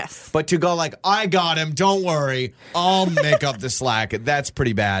front of me? Yes. But to go like, I got him, don't worry, I'll make up the slack. That's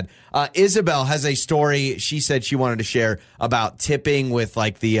pretty bad. Isabel has a story she said she wanted to share about tipping with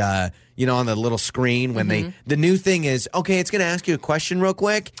like the, on the little screen when the new thing is, okay, it's going to ask you a question real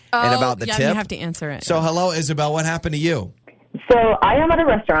quick and about the tip. You have to answer it. So hello, Isabel, what happened to you? So I am at a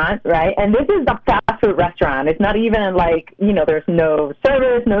restaurant, right? And this is a fast food restaurant. It's not even like, there's no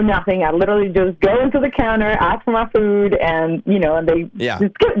service, no nothing. I literally just go into the counter, ask for my food, and, and they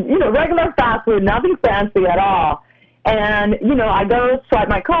just get, regular fast food, nothing fancy at all. And, I go swipe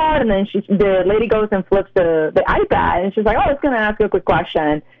my card, and then the lady goes and flips the iPad, and she's like, it's going to ask you a quick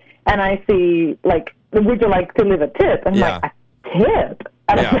question. And I see, like, would you like to leave a tip? And I'm like, a tip?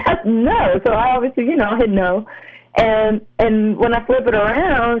 And I said, no. So I obviously, hit no. And when I flip it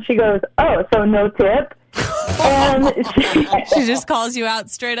around, she goes, so no tip? And she just calls you out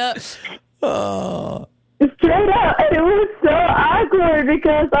straight up. Oh. Straight up, and it was so awkward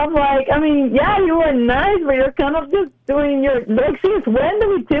because I'm like, I mean, yeah, you were nice, but you're kind of just doing your, like, since when do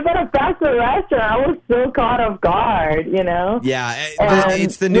we tip at a fast food restaurant? I was so caught off guard, you know? Yeah,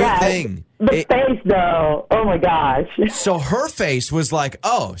 it's the new thing. The face, though, oh my gosh. So her face was like,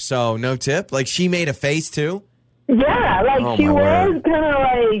 oh, so no tip? Like, she made a face, too? Yeah, like, she was kind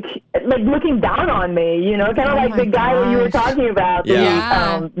of like looking down on me, you know, kind of like the guy that you were talking about,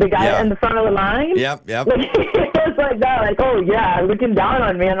 the guy in the front of the line. Yep. Like, it's like that, like, oh, yeah, looking down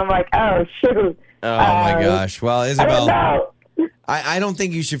on me, and I'm like, oh, shoot. Oh, my gosh. Well, Isabel, I don't know. I don't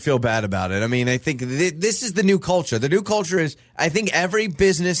think you should feel bad about it. I mean, I think this is the new culture. The new culture is, I think every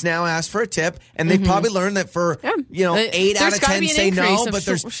business now asks for a tip, and they've probably learned that for, 8 out of 10 say no, but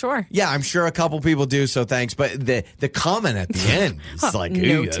sure. Yeah, I'm sure a couple people do, so thanks. But the comment at the end is like,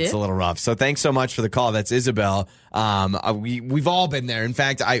 ooh, that's a little rough. So thanks so much for the call. That's Isabel. We've all been there. In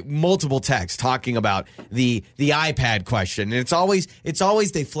fact, multiple texts talking about the iPad question, and it's always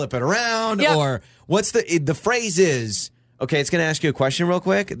they flip it around, or what's the phrase is, okay, it's going to ask you a question real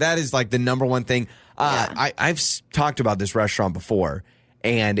quick. That is like the number one thing. I've talked about this restaurant before,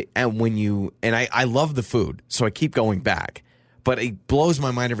 and I love the food, so I keep going back. But it blows my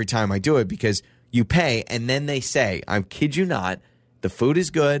mind every time I do it because you pay, and then they say, I kid you not, the food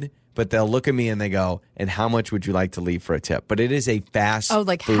is good, but they'll look at me and they go, and how much would you like to leave for a tip? But it is a fast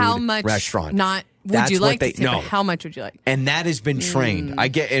food how much restaurant. Not would you like to tip? No. How much would you like? And that has been trained.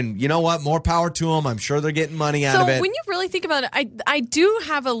 And you know what? More power to them. I'm sure they're getting money out of it. So when you really think about it, I do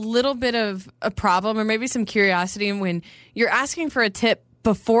have a little bit of a problem, or maybe some curiosity, when you're asking for a tip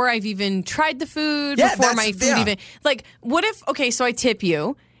before I've even tried the food, before my food even. Like, what if, okay, so I tip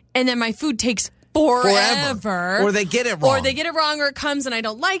you, and then my food takes forever. Or they get it wrong. Or it comes and I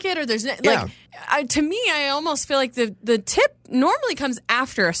don't like it, or there's to me, I almost feel like the tip normally comes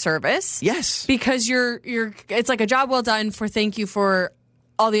after a service. Yes. Because it's like a job well done for thank you for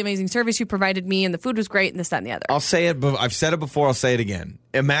all the amazing service you provided me, and the food was great, and this, that, and the other. I'll say it, but I've said it before, I'll say it again.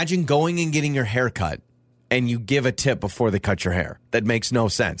 Imagine going and getting your hair cut, and you give a tip before they cut your hair. That makes no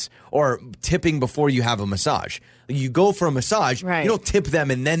sense. Or tipping before you have a massage. You go for a massage, you don't tip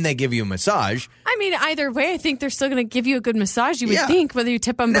them and then they give you a massage. I mean, either way, I think they're still going to give you a good massage, you would think, whether you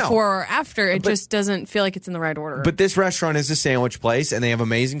tip them before or after. It just doesn't feel like it's in the right order. But this restaurant is a sandwich place, and they have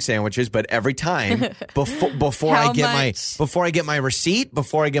amazing sandwiches, but every time, before I get my receipt,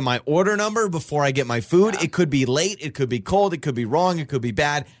 before I get my order number, before I get my food, it could be late, it could be cold, it could be wrong, it could be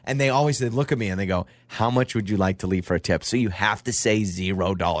bad, and they look at me and they go, how much would you like to leave for a tip? So you have to say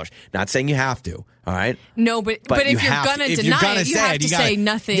 $0. Not saying you have to, all right? No, but if you're going to deny it, you have to say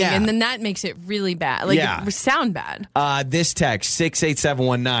nothing, and then that makes it really bad. Like, it would sound bad. This text,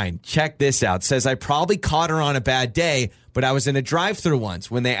 68719, check this out, says, I probably caught her on a bad day, but I was in a drive-thru once.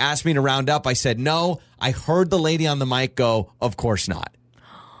 When they asked me to round up, I said no. I heard the lady on the mic go, of course not.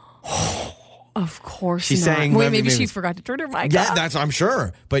 Of course she's not. saying maybe she forgot to turn her mic off. That's I'm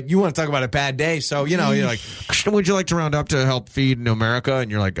sure. But you want to talk about a bad day, so you're like, would you like to round up to help feed America? And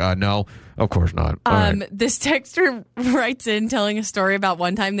you're like, no, of course not. This texter writes in telling a story about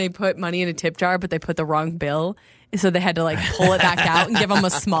one time they put money in a tip jar, but they put the wrong bill. So they had to pull it back out and give them a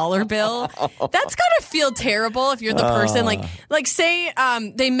smaller bill. That's gotta feel terrible if you're the person. Like say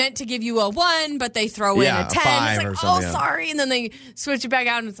they meant to give you a 1, but they throw in a 10. It's like, sorry, and then they switch it back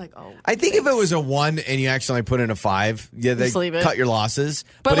out, and it's like, oh. I think if it was a 1 and you accidentally put in a 5, they cut your losses.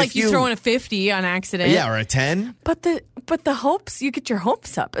 But if you throw in a 50 on accident, or a 10. But the hopes, you get your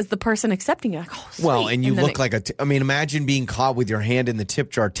hopes up as the person accepting it. Like, oh, sweet. Well, and you look like imagine being caught with your hand in the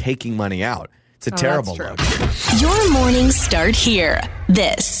tip jar taking money out. It's a terrible look. Your mornings start here.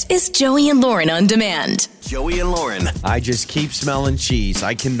 This is Joey and Lauren on Demand. Joey and Lauren. I just keep smelling cheese.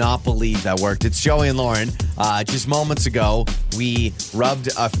 I cannot believe that worked. It's Joey and Lauren. Just moments ago, we rubbed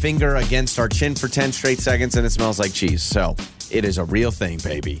a finger against our chin for 10 straight seconds, and it smells like cheese. So it is a real thing,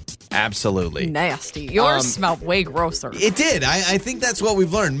 baby. Absolutely. Nasty. Yours smelled way grosser. It did. I think that's what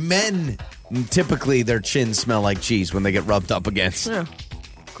we've learned. Men, typically, their chins smell like cheese when they get rubbed up against. Yeah.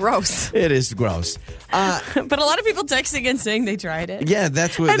 Gross. It is gross. But a lot of people texting and saying they tried it. Yeah,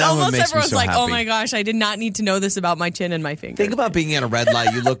 that's what. And that almost makes everyone's me so like, happy. "Oh my gosh, I did not need to know this about my chin and my finger." Think about being at a red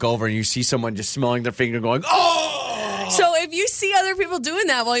light. You look over and you see someone just smelling their finger, going, "Oh!" So if you see other people doing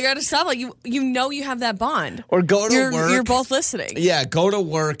that while you're at a stoplight, you know you have that bond. Or go to work. You're both listening. Yeah, go to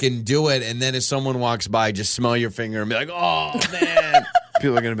work and do it, and then if someone walks by, just smell your finger and be like, "Oh man!"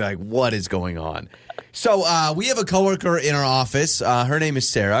 People are gonna be like, "What is going on?" So we have a coworker in our office. Her name is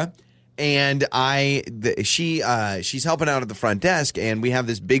Sarah. And she's helping out at the front desk, and we have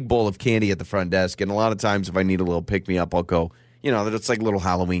this big bowl of candy at the front desk. And a lot of times, if I need a little pick me up, I'll go. It's like little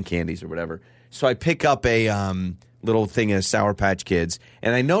Halloween candies or whatever. So I pick up a little thing of Sour Patch Kids,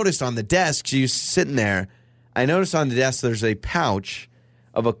 and I noticed on the desk, she was sitting there, I noticed on the desk there's a pouch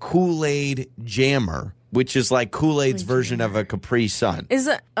of a Kool-Aid jammer, which is like Kool-Aid's version of a Capri Sun. Is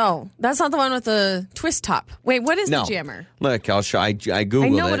it? Oh, that's not the one with the twist top. Wait, what is the jammer? Look, I'll show. I Googled it. I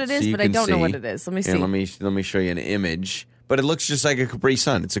know what it is, but I don't know what it is. Let me see. And let me show you an image. But it looks just like a Capri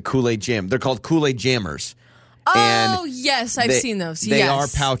Sun. It's a Kool-Aid jam. They're called Kool-Aid jammers. Oh, yes, I've seen those. They are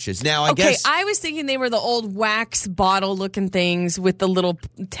pouches. Now, I guess. Okay, I was thinking they were the old wax bottle-looking things with the little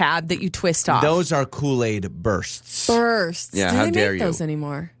tab that you twist off. Those are Kool-Aid bursts. Bursts. Yeah, do how they dare make you? those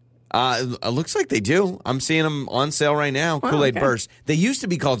anymore? It looks like they do. I'm seeing them on sale right now. Kool-Aid bursts. They used to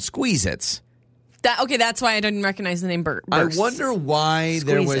be called Squeeze-Its. That's why I didn't recognize the name burst. I wonder why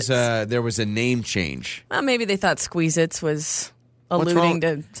there was a name change. Well, maybe they thought Squeeze-Its was alluding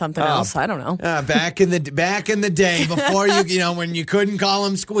to something else. I don't know. Back in the day before when you couldn't call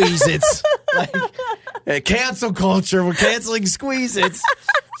them Squeeze-Its, cancel culture. We're canceling Squeeze-Its.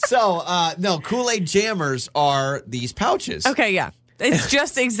 So no, Kool-Aid jammers are these pouches. Okay, yeah. It's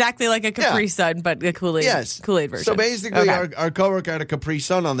just exactly like a Capri Sun, but a Kool-Aid version. So basically, our coworker had a Capri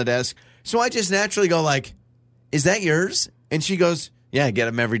Sun on the desk. So I just naturally go like, "Is that yours?" And she goes, "Yeah, I get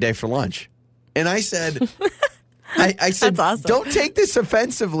them every day for lunch." And I said. I said, awesome. Don't take this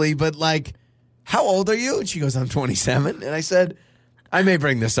offensively, but how old are you? And she goes, I'm 27. And I said, I may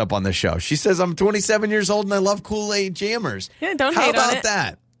bring this up on the show. She says, I'm 27 years old and I love Kool-Aid jammers. Yeah, don't How hate on about it.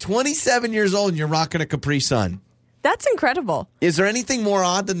 that? 27 years old and you're rocking a Capri Sun. That's incredible. Is there anything more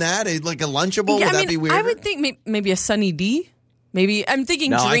odd than that? Like a Lunchable? Would that be weird? I would think maybe a Sunny D. Maybe I'm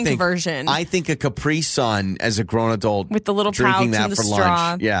thinking drink version. I think a Capri Sun as a grown adult with the little drinking pouch that and the for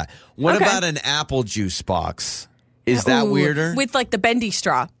straw. lunch. Yeah. What about an apple juice box? Is that weirder? With the bendy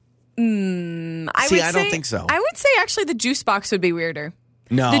straw. I don't think so. I would say actually the juice box would be weirder.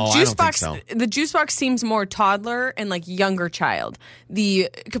 No, I don't think so. The juice box seems more toddler and younger child. The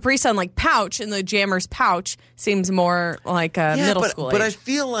Capri Sun pouch and the Jammer's pouch seems more like middle school age. But I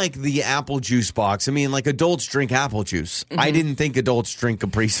feel like the apple juice box, adults drink apple juice. Mm-hmm. I didn't think adults drink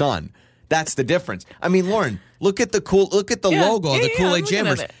Capri Sun. That's the difference. Loren, look at the logo of the Kool-Aid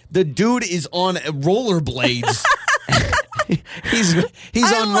Jammers. The dude is on rollerblades. He's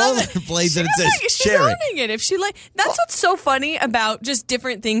on rollerblades and it says she's Sherry. owning it. If she that's what's so funny about just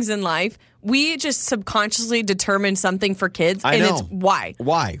different things in life. We just subconsciously determine something for kids, and it's why.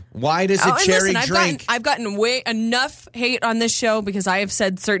 Why does a cherry drink? I've gotten enough hate on this show because I have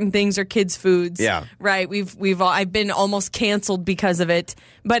said certain things are kids' foods. Yeah, right. I've been almost canceled because of it.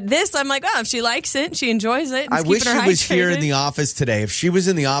 But this, I'm like, if she likes it, she enjoys it. I wish she was here in the office today. If she was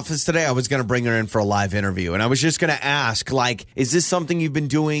in the office today, I was going to bring her in for a live interview, and I was just going to ask, is this something you've been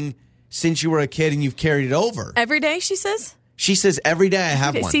doing since you were a kid and you've carried it over every day? She says. She says every day I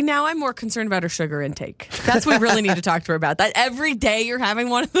have one. See, now I'm more concerned about her sugar intake. That's what we really need to talk to her about. That every day you're having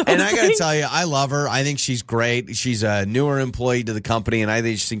one of those. And I got to tell you, I love her. I think she's great. She's a newer employee to the company, and I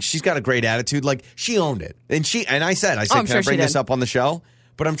think she's got a great attitude. She owned it. And I said, can I bring this up on the show?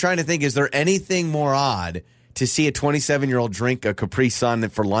 But I'm trying to think, is there anything more odd to see a 27-year-old drink a Capri Sun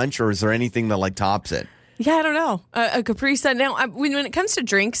for lunch, or is there anything that tops it? Yeah, I don't know. A Capri Sun. Now, when it comes to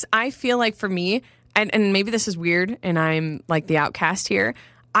drinks, I feel like for me, and maybe this is weird, and I'm the outcast here,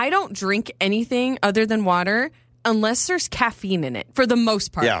 I don't drink anything other than water unless there's caffeine in it, for the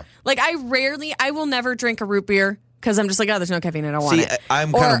most part. Yeah. I will never drink a root beer because I'm just there's no caffeine, I don't want it.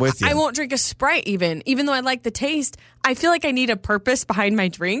 I'm kind of with you. I won't drink a Sprite even though I like the taste. I feel like I need a purpose behind my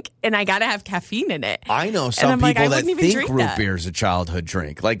drink, and I got to have caffeine in it. I know some people that think root beer is a childhood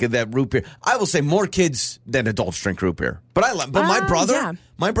drink, that root beer. I will say more kids than adults drink root beer. But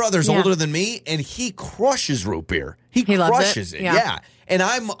my brother's older than me, and he crushes root beer. He crushes it. Yeah. And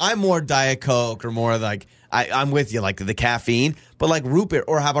I'm more Diet Coke or more I'm with you, the caffeine. But root beer,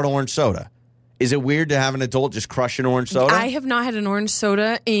 or how about orange soda? Is it weird to have an adult just crush an orange soda? I have not had an orange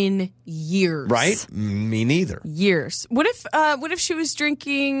soda in years. Right? Me neither. Years. What if she was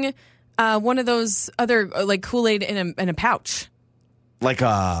drinking one of those other Kool-Aid in a pouch? Not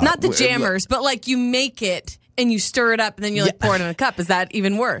the jammers, but you make it and you stir it up and then you pour it in a cup. Is that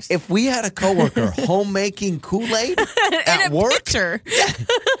even worse? If we had a coworker home-making Kool-Aid at work, pitcher.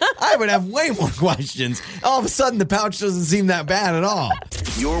 I would have way more questions. All of a sudden, the pouch doesn't seem that bad at all.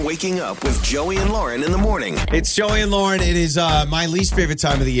 You're waking up with Joey and Lauren in the morning. It's Joey and Lauren. It is my least favorite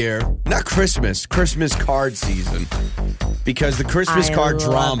time of the year. Not Christmas card season. Because the Christmas card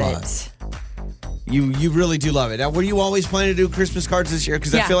drama. You really do love it. Now, were you always planning to do Christmas cards this year?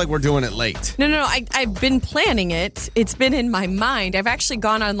 Because I feel like we're doing it late. No. I've been planning it. It's been in my mind. I've actually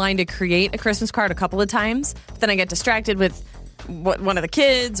gone online to create a Christmas card a couple of times. But then I get distracted with one of the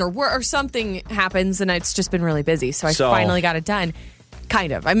kids or something happens, and it's just been really busy. So I finally got it done.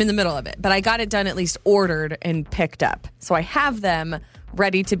 Kind of. I'm in the middle of it. But I got it done, at least ordered and picked up. So I have them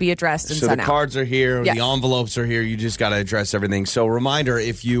ready to be addressed and sent out. So the cards are here. Yes. The envelopes are here. You just got to address everything. So reminder,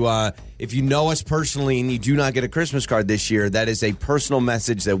 if you know us personally and you do not get a Christmas card this year, that is a personal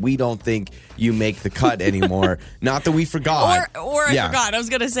message that we don't think you make the cut anymore. Not that we forgot. Or I forgot. I was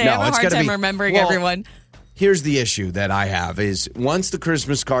going to say, I have a hard time remembering everyone. Here's the issue that I have is once the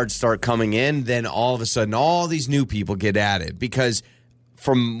Christmas cards start coming in, then all of a sudden all these new people get added because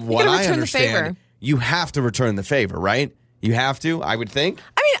from what I understand, you have to return the favor, right? You have to, I would think.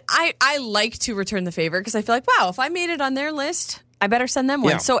 I mean, I like to return the favor because I feel like, wow, if I made it on their list, I better send them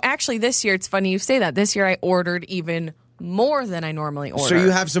one. Yeah. So actually this year, it's funny you say that. This year I ordered even more than I normally order. So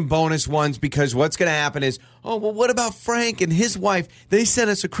you have some bonus ones because what's going to happen is, oh, well, what about Frank and his wife? They sent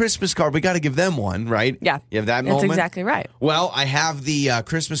us a Christmas card. We got to give them one, right? Yeah. You have that moment? That's exactly right. Well, I have the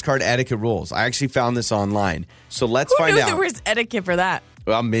Christmas card etiquette rules. I actually found this online. So let's find out. Who knew there was etiquette for that?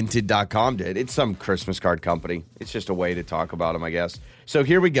 Well, Minted.com did. It's some Christmas card company. It's just a way to talk about them, I guess. So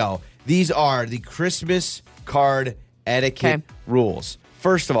here we go. These are the Christmas card etiquette rules.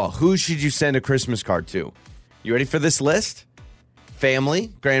 First of all, who should you send a Christmas card to? You ready for this list?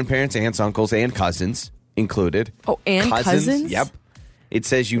 Family, grandparents, aunts, uncles, and cousins included. Oh, and cousins? Yep. It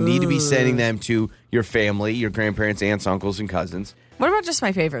says you need to be sending them to your family, your grandparents, aunts, uncles, and cousins. What about just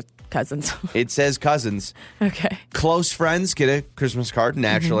my favorite cousins? It says cousins. Okay. Close friends get a Christmas card,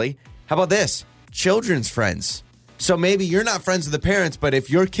 naturally. How about this? Children's friends. So maybe you're not friends with the parents, but if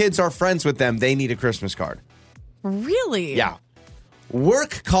your kids are friends with them, they need a Christmas card. Really? Yeah.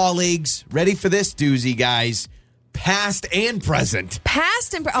 Work colleagues, ready for this doozy, guys. Past and present.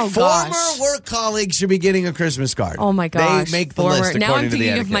 Gosh. Former work colleagues should be getting a Christmas card. Oh, my gosh. They make the list according now I'm to the thinking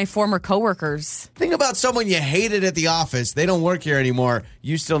etiquette. of my former coworkers. Think about someone you hated at the office. They don't work here anymore.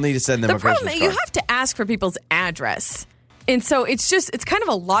 You still need to send them a Christmas card. The problem is you have to ask for people's address. And so it's kind of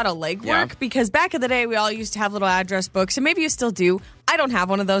a lot of legwork because back in the day, we all used to have little address books, and maybe you still do. I don't have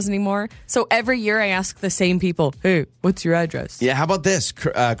one of those anymore. So every year I ask the same people, hey, what's your address? Yeah, how about this?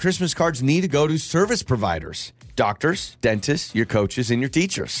 Christmas cards need to go to service providers, doctors, dentists, your coaches, and your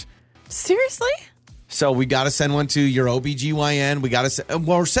teachers. Seriously? So we got to send one to your OBGYN. We got to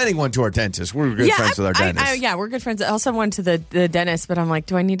we're sending one to our dentist. We're good friends with our dentist. We're good friends. I'll send one to the dentist, but I'm like,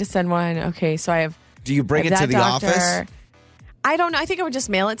 do I need to send one? Okay, so I have. Do you bring it to the office? I don't know. I think I would just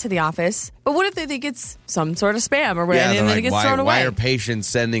mail it to the office. But what if they think it's some sort of spam or whatever, and then it gets thrown away? Why are patients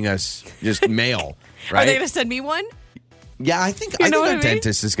sending us just mail? Right? Are they going to send me one? Yeah, I think our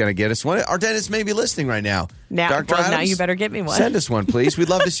dentist is going to get us one. Our dentist may be listening right now. Dr. Adams, now you better get me one. Send us one, please. We'd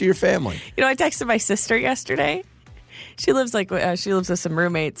love to see your family. I texted my sister yesterday. She lives with some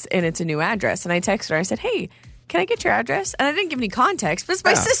roommates, and it's a new address. And I texted her. I said, hey, can I get your address? And I didn't give any context, but it's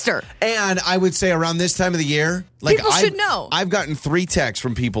my sister. And I would say around this time of the year, people should know. I've gotten 3 texts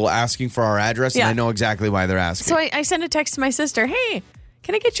from people asking for our address, and I know exactly why they're asking. So I send a text to my sister, hey,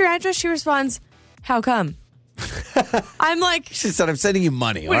 can I get your address? She responds, how come? I'm like... She said, I'm sending you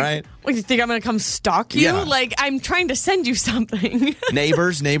money, all right? What, you think I'm going to come stalk you? Yeah. Like, I'm trying to send you something.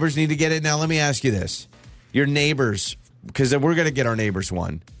 Neighbors need to get it. Now, let me ask you this. Your neighbors, because we're going to get our neighbors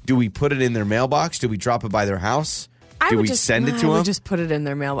one. Do we put it in their mailbox? Do we drop it by their house? Do we send it to them? I would just put it in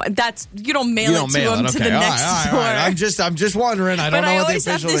their mailbox. You don't mail it to them to the next door. All right. I'm just wondering. I don't know what the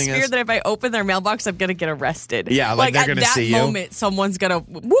official thing is. But I always have this fear that if I open their mailbox, I'm going to get arrested. Yeah, like they're going to see you. At that moment, someone's going to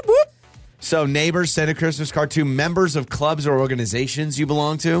whoop, whoop. So neighbors send a Christmas card to members of clubs or organizations you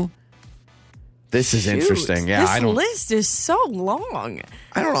belong to? This is interesting. Yeah, this list is so long.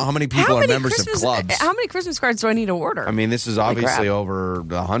 I don't know how many people are members of clubs. How many Christmas cards do I need to order? I mean, this is obviously over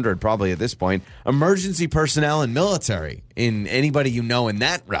 100 probably at this point. Emergency personnel and military in anybody you know in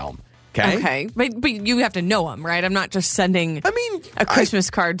that realm. Okay. But you have to know them, right? I'm not just sending a Christmas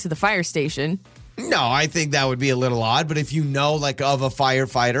card to the fire station. No, I think that would be a little odd. But if you know, like, of a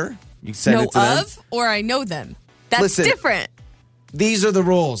firefighter, you send it to them. Or I know them. That's different. These are the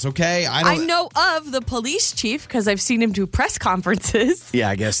rules, okay? I know of the police chief because I've seen him do press conferences. Yeah,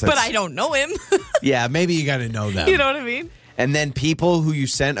 I guess that's... But I don't know him. Yeah, maybe you got to know them. You know what I mean? And then people who you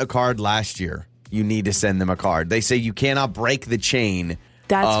sent a card last year, you need to send them a card. They say you cannot break the chain.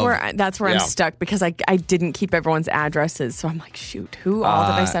 That's where I'm stuck because I didn't keep everyone's addresses. So I'm like, shoot, who all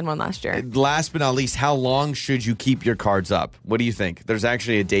did I send one last year? Last but not least, how long should you keep your cards up? What do you think? There's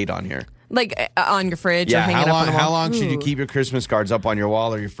actually a date on here. Like on your fridge or hanging up on the wall? How long should you keep your Christmas cards up on your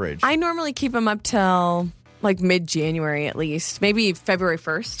wall or your fridge? I normally keep them up till like mid-January at least, maybe February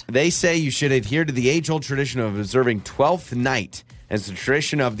 1st. They say you should adhere to the age-old tradition of observing 12th night as the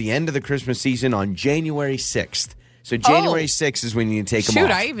tradition of the end of the Christmas season on January 6th. So January 6th is when you need to take them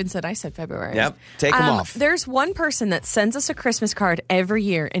off. Shoot, I said February. Yep, take them off. There's one person that sends us a Christmas card every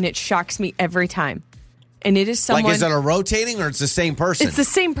year, and it shocks me every time. And it is someone... Like, is that a rotating or it's the same person? It's the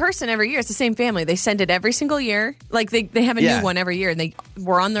same person every year. It's the same family. They send it every single year. Like, they have a new one every year, and they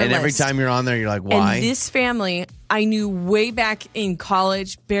were on their list. And every time you're on there, you're like, why? And this family, I knew way back in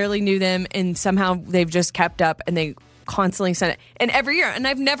college, barely knew them, and somehow they've just kept up, and they constantly send it. And every year, and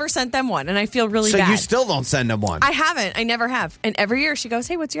I've never sent them one, and I feel really bad. So you still don't send them one? I haven't. I never have. And every year she goes,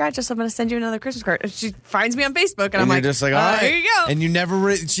 hey, what's your address? I'm going to send you another Christmas card. And she finds me on Facebook, and I'm like, just like, all right. Here you go. And you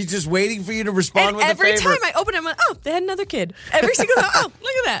never, she's just waiting for you to respond with a favor. Every time I open it, I'm like, oh, they had another kid. Every single time, oh,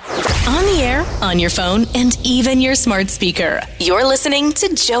 look at that. On the air, on your phone, and even your smart speaker. You're listening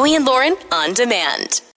to Joey and Lauren on demand.